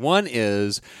story. One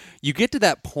is you get to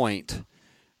that point,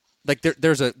 like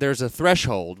there's a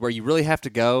threshold where you really have to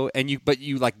go, but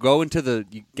you like go into the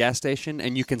gas station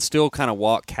and you can still kind of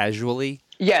walk casually.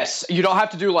 Yes, you don't have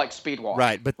to do like speed walk.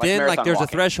 Right, but then like there's a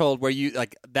threshold where you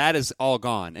like that is all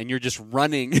gone and you're just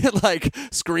running like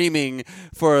screaming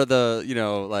for the,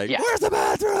 where's the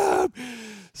bathroom?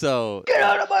 So get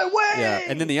out of my way. Yeah,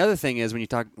 and then the other thing is when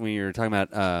you're talking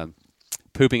about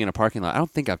pooping in a parking lot. I don't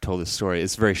think I've told this story.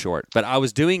 It's very short, but I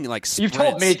was doing like sprints. You've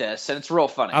told me this, and it's real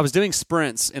funny. I was doing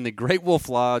sprints in the Great Wolf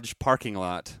Lodge parking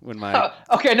lot when my.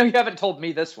 Okay, no, you haven't told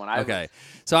me this one. Okay,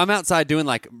 so I'm outside doing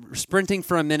like sprinting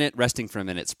for a minute, resting for a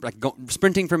minute,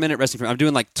 sprinting for a minute, resting for a minute. I'm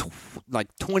doing like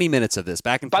 20 minutes of this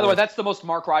back and forth. By the way, that's the most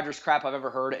Mark Rogers crap I've ever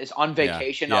heard. Is on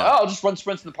vacation. Yeah. I'll just run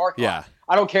sprints in the parking lot.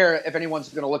 I don't care if anyone's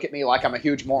going to look at me like I'm a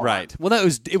huge moron. Right. Well, no,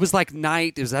 it was like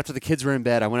night. It was after the kids were in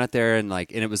bed. I went out there and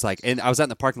it was like, and I was out in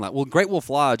the parking lot. Well, Great Wolf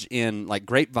Lodge in like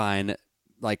Grapevine,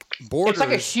 like borders. It's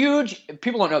like a huge.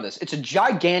 People don't know this. It's a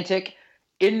gigantic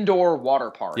indoor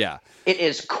water park. Yeah. It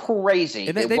is crazy.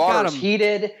 And the water's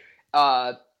heated.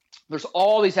 There's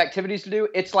all these activities to do.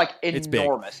 It's like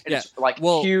enormous. It's like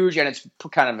huge, and it's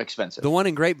kind of expensive. The one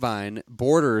in Grapevine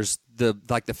borders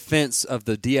the fence of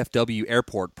the DFW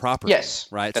airport property. Yes,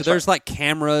 right. So there's like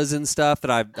cameras and stuff that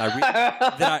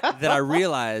I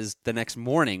realized the next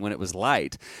morning when it was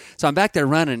light. So I'm back there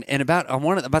running, and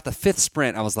about the fifth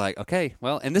sprint, I was like, okay,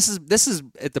 well, and this is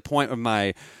at the point of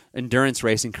my endurance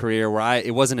racing career where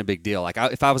it wasn't a big deal. Like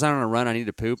if I was out on a run, I needed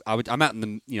to poop. I'm out in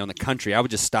the in the country. I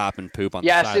would just stop and poop on the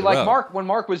side of the road. Mark, when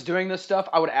Mark was doing this stuff,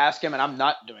 I would ask him, and I'm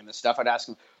not doing this stuff. I'd ask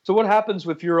him, so what happens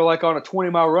if you're like on a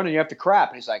 20-mile run and you have to crap?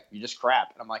 And he's like, you just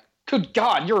crap. And I'm like, good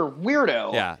God, you're a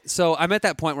weirdo. Yeah. So I'm at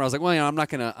that point where I was like, well, I'm not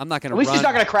gonna At least run. he's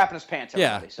not gonna crap in his pants.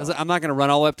 Yeah. Everybody, so. I was like, I'm not gonna run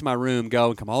all the way up to my room, go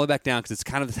and come all the way back down because it's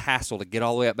kind of this hassle to get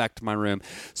all the way up back to my room.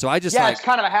 So I just it's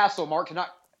kind of a hassle, Mark, to not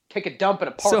take a dump in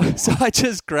a parking lot. So I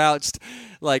just crouched,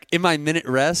 like in my minute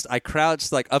rest, I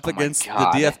crouched like up against the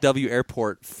DFW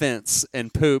airport fence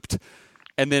and pooped.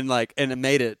 And then and it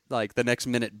made it like the next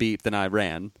minute beep. Then I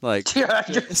ran. Like, yeah,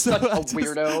 you're such a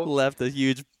weirdo. Left a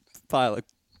huge pile of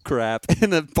crap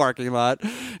in the parking lot.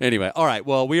 Anyway, all right.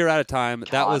 Well, we are out of time.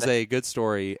 God. That was a good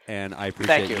story, and I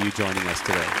appreciate you joining us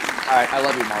today. All right, I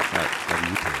love you, Mark. All right, love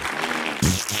you too.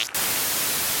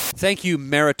 Thank you,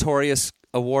 meritorious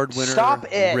award winner.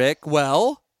 Stop it, Rick.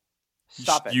 Well,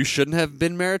 stop it. You shouldn't have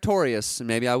been meritorious.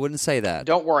 Maybe I wouldn't say that.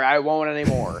 Don't worry, I won't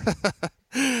anymore.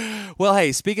 Well,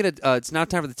 hey, speaking of, it's now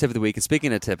time for the tip of the week. And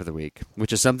speaking of tip of the week,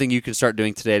 which is something you can start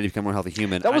doing today to become a more healthy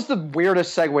human. That was the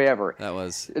weirdest segue ever. That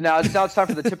was. Now it's time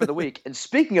for the tip of the week. And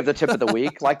speaking of the tip of the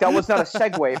week, that was not a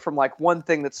segue from one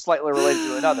thing that's slightly related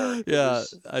to another. Yeah,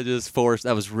 I just forced.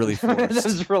 That was really forced. That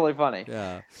was really funny.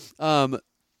 Yeah.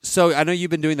 So I know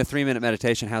you've been doing the 3-minute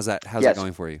meditation. How's that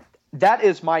going for you? That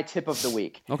is my tip of the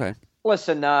week. Okay.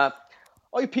 Listen, all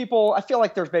you people, I feel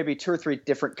like there's maybe 2 or 3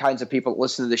 different kinds of people that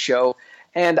listen to the show.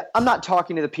 And I'm not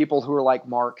talking to the people who are like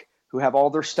Mark, who have all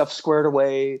their stuff squared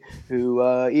away, who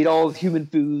eat all the human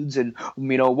foods and,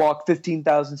 walk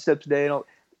 15,000 steps a day.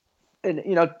 And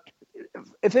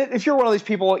if you're one of these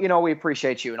people, we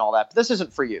appreciate you and all that. But this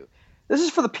isn't for you. This is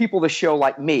for the people of the show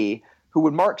like me, who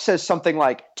when Mark says something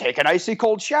like, take an icy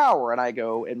cold shower, and I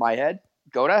go in my head,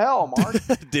 go to hell, Mark.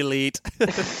 Delete.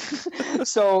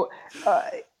 So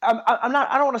I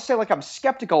don't want to say I'm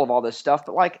skeptical of all this stuff,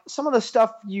 but some of the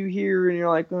stuff you hear and you're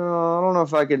like, oh, I don't know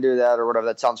if I can do that or whatever.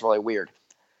 That sounds really weird.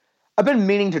 I've been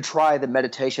meaning to try the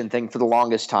meditation thing for the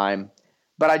longest time,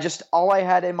 but all I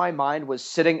had in my mind was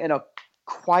sitting in a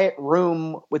quiet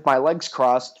room with my legs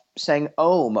crossed saying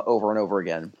Om over and over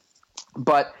again.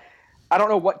 But I don't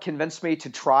know what convinced me to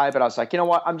try, but I was like, you know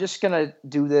what? I'm just going to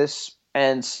do this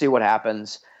and see what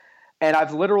happens. And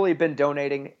I've literally been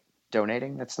donating,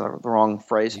 that's the wrong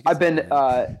phrase. I've been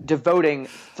devoting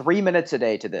 3 minutes a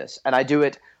day to this, and I do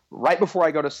it right before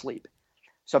I go to sleep.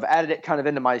 So I've added it kind of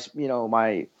into my,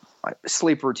 my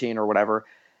sleep routine or whatever.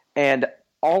 And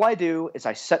all I do is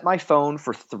I set my phone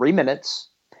for 3 minutes,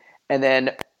 and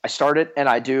then I start it, and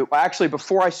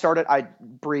before I start it, I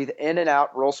breathe in and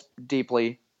out real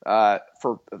deeply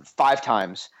for 5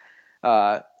 times.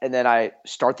 And then I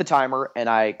start the timer, and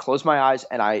I close my eyes,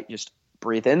 and I just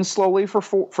breathe in slowly for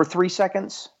 3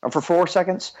 seconds, or for 4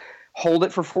 seconds, hold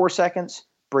it for 4 seconds,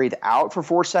 breathe out for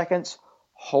 4 seconds,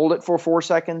 hold it for 4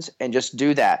 seconds, and just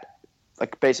do that.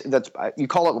 Basically, you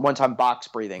call it one-time box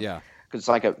breathing. Yeah. Because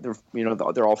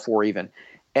they're all 4 even.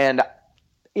 And,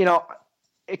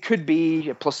 it could be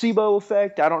a placebo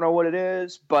effect. I don't know what it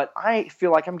is, but I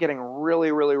feel like I'm getting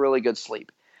really, really, really good sleep.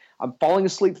 I'm falling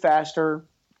asleep faster.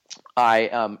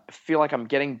 I feel like I'm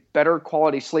getting better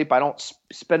quality sleep. I don't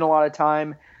spend a lot of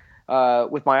time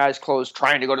with my eyes closed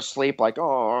trying to go to sleep. I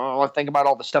think about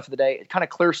all the stuff of the day. It kind of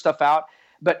clears stuff out.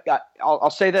 But I'll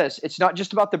say this. It's not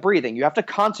just about the breathing. You have to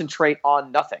concentrate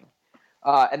on nothing.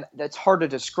 And that's hard to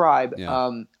describe.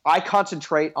 Yeah. I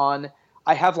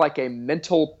have a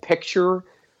mental picture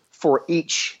for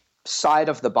each side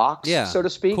of the box, so to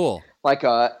speak. Cool.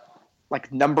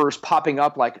 Like numbers popping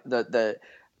up, how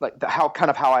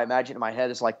I imagine it in my head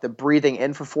is the breathing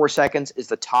in for 4 seconds is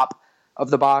the top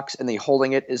of the box, and the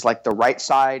holding it is the right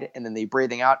side, and then the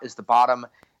breathing out is the bottom,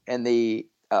 and the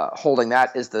holding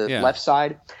that is the left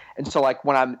side. And so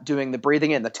when I'm doing the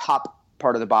breathing in the top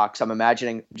part of the box, I'm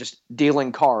imagining just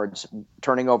dealing cards,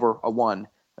 turning over a 1,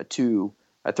 a 2,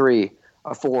 a 3,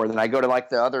 a 4. Then I go to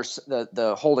the other,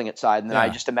 the holding it side, and then I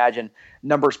just imagine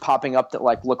numbers popping up that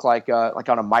look like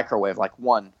on a microwave,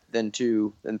 1, then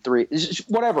 2, then 3. It's just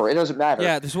whatever. It doesn't matter.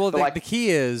 Yeah. The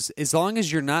key is as long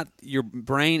as your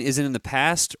brain isn't in the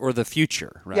past or the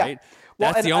future, right? Yeah.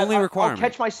 Well, that's the only requirement. I'll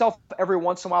catch myself every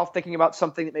once in a while thinking about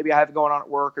something that maybe I have going on at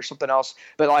work or something else.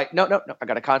 But no, I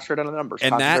got to concentrate on the numbers.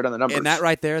 And that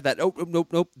right there,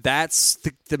 nope. That's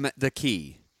the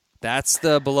key. That's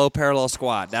the below parallel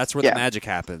squat. That's where the magic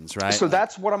happens, right? So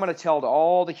that's what I'm going to tell to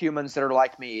all the humans that are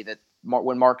like me, that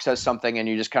when Mark says something and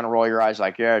you just kind of roll your eyes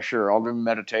yeah, sure, I'll do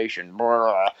meditation.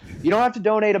 You don't have to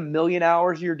donate 1 million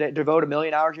hours of your day, devote 1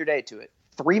 million hours of your day to it.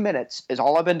 3 minutes is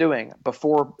all I've been doing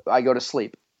before I go to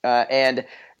sleep. And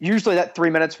usually that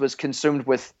 3 minutes was consumed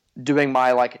with doing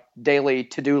my daily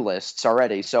to-do lists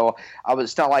already. So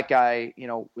it's not like I,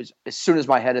 was as soon as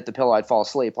my head hit the pillow, I'd fall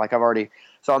asleep.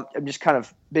 So I'm just kind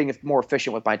of being more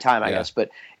efficient with my time, I guess. But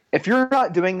If you're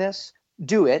not doing this,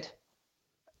 do it.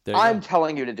 I'm go.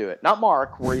 telling you to do it, not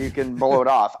Mark, where you can blow it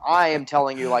off. I am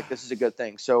telling you, like, this is a good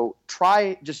thing. So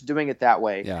try just doing it that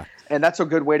way. Yeah. And that's a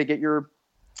good way to get your,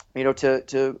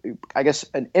 to I guess,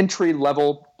 an entry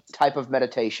level type of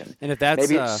meditation. And if that's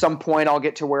maybe at some point I'll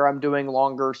get to where I'm doing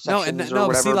longer sessions or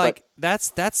whatever. See, like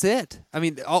that's it. I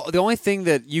mean, the only thing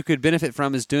that you could benefit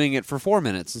from is doing it for 4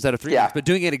 minutes instead of 3 minutes. But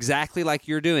doing it exactly like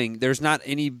you're doing, there's not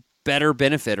any better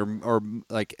benefit or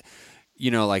like,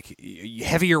 like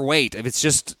heavier weight. If it's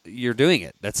just you're doing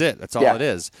it, that's it. That's all it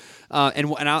is.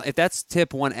 If that's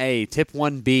tip 1A, tip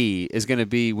 1B is going to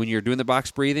be when you're doing the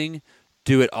box breathing,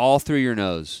 do it all through your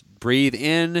nose. Breathe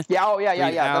in. Yeah. Oh, yeah.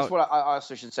 Out. That's what I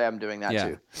also should say. I'm doing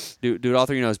that too. Do it all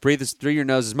through your nose. Breathe through your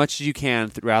nose as much as you can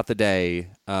throughout the day.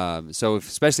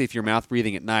 Especially if you're mouth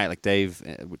breathing at night, like Dave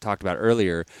talked about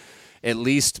earlier, at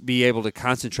least be able to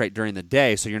concentrate during the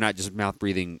day, so you're not just mouth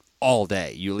breathing all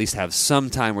day. You at least have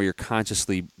some time where you're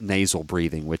consciously nasal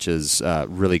breathing, which is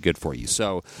really good for you.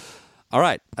 So, all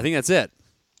right, I think that's it.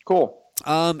 Cool.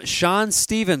 Sean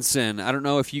Stevenson. I don't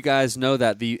know if you guys know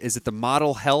that. Is it the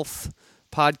Model Health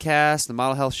podcast, the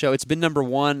Model Health Show? It's been number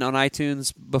 1 on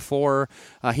iTunes before.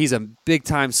 He's a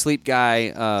big-time sleep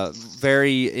guy,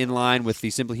 very in line with the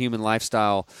Simply Human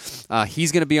lifestyle.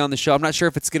 He's going to be on the show. I'm not sure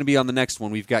if it's going to be on the next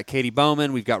one. We've got Katie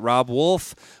Bowman. We've got Rob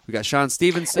Wolf. We've got Sean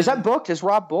Stevenson. Is that booked? Is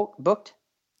Rob booked?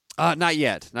 Not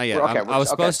yet. Okay, I was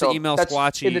supposed to email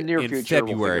Squatchy in the near future,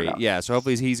 February. We'll so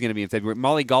hopefully he's going to be in February.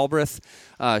 Molly Galbraith,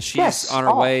 she's on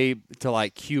her way to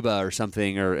like Cuba or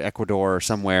something, or Ecuador or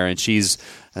somewhere, and she's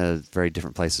very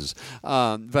different places.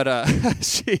 But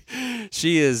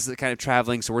she is kind of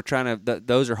traveling, so we're trying to.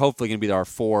 Those are hopefully going to be our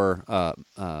 4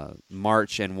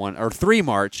 March and 1 or 3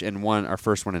 March and 1 our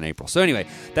first one in April. So anyway,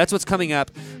 that's what's coming up.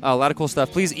 A lot of cool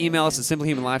stuff. Please email us at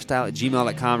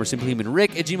simplyhumanlifestyle@gmail.com or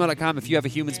simplyhumanrick@gmail.com if you have a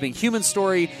Humans Being Human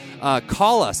story.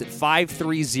 Call us at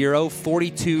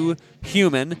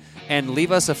 530-42-HUMAN and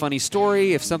leave us a funny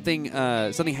story. If something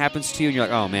happens to you and you're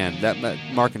like, oh man, that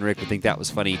Mark and Rick would think that was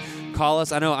funny, call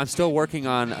us. I know I'm still working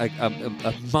on a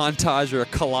montage or a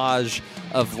collage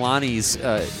of Lonnie's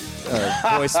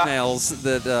voicemails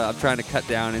that I'm trying to cut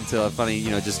down into a funny,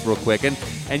 just real quick. And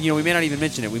we may not even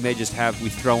mention it. We may just we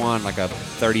throw on like a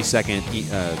 30-second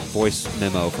voice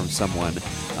memo from someone,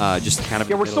 just kind of.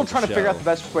 Yeah, we're still trying to figure out the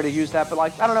best way to use that. But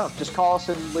I don't know. Just call us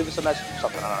and leave us a message or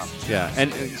something. I don't know. Yeah,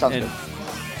 and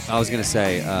I was gonna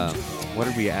say, what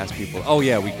did we ask people? Oh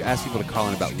yeah, we asked people to call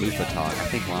in about loofah talk. I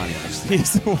think Lonnie actually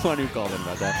is the one who called in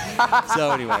about that.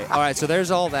 So anyway, all right. So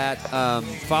there's all that.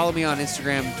 Follow me on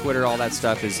Instagram, Twitter, all that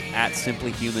stuff is at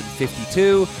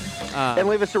simplyhuman52. And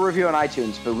leave us a review on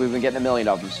iTunes. But we've been getting 1 million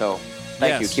of them, so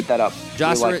thank you. Keep that up.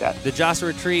 Like that. The Jossa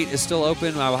Retreat is still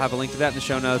open. I will have a link to that in the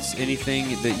show notes.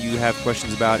 Anything that you have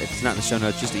questions about, if it's not in the show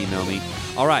notes, just email me.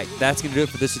 All right, that's going to do it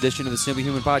for this edition of the Simply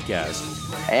Human podcast.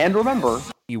 And remember,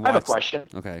 I have a question.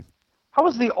 Okay. How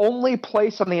is the only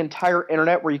place on the entire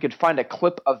internet where you could find a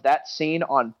clip of that scene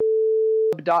on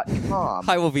 .com?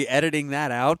 I will be editing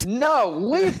that out. No,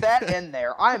 leave that in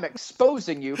there. I'm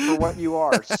exposing you for what you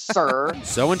are, sir.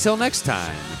 So until next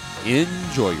time,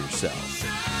 enjoy yourself.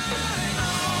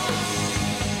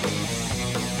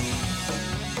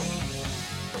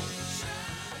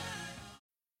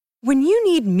 When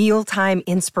you need mealtime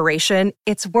inspiration,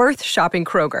 it's worth shopping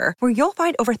Kroger, where you'll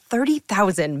find over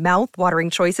 30,000 mouth-watering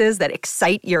choices that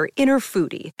excite your inner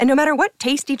foodie. And no matter what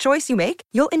tasty choice you make,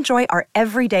 you'll enjoy our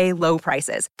everyday low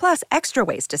prices, plus extra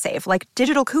ways to save, like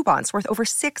digital coupons worth over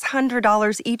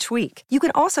 $600 each week. You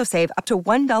can also save up to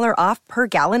 $1 off per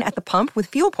gallon at the pump with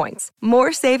fuel points.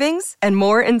 More savings and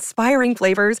more inspiring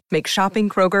flavors make shopping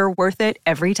Kroger worth it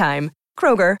every time.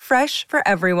 Kroger, fresh for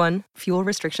everyone. Fuel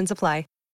restrictions apply.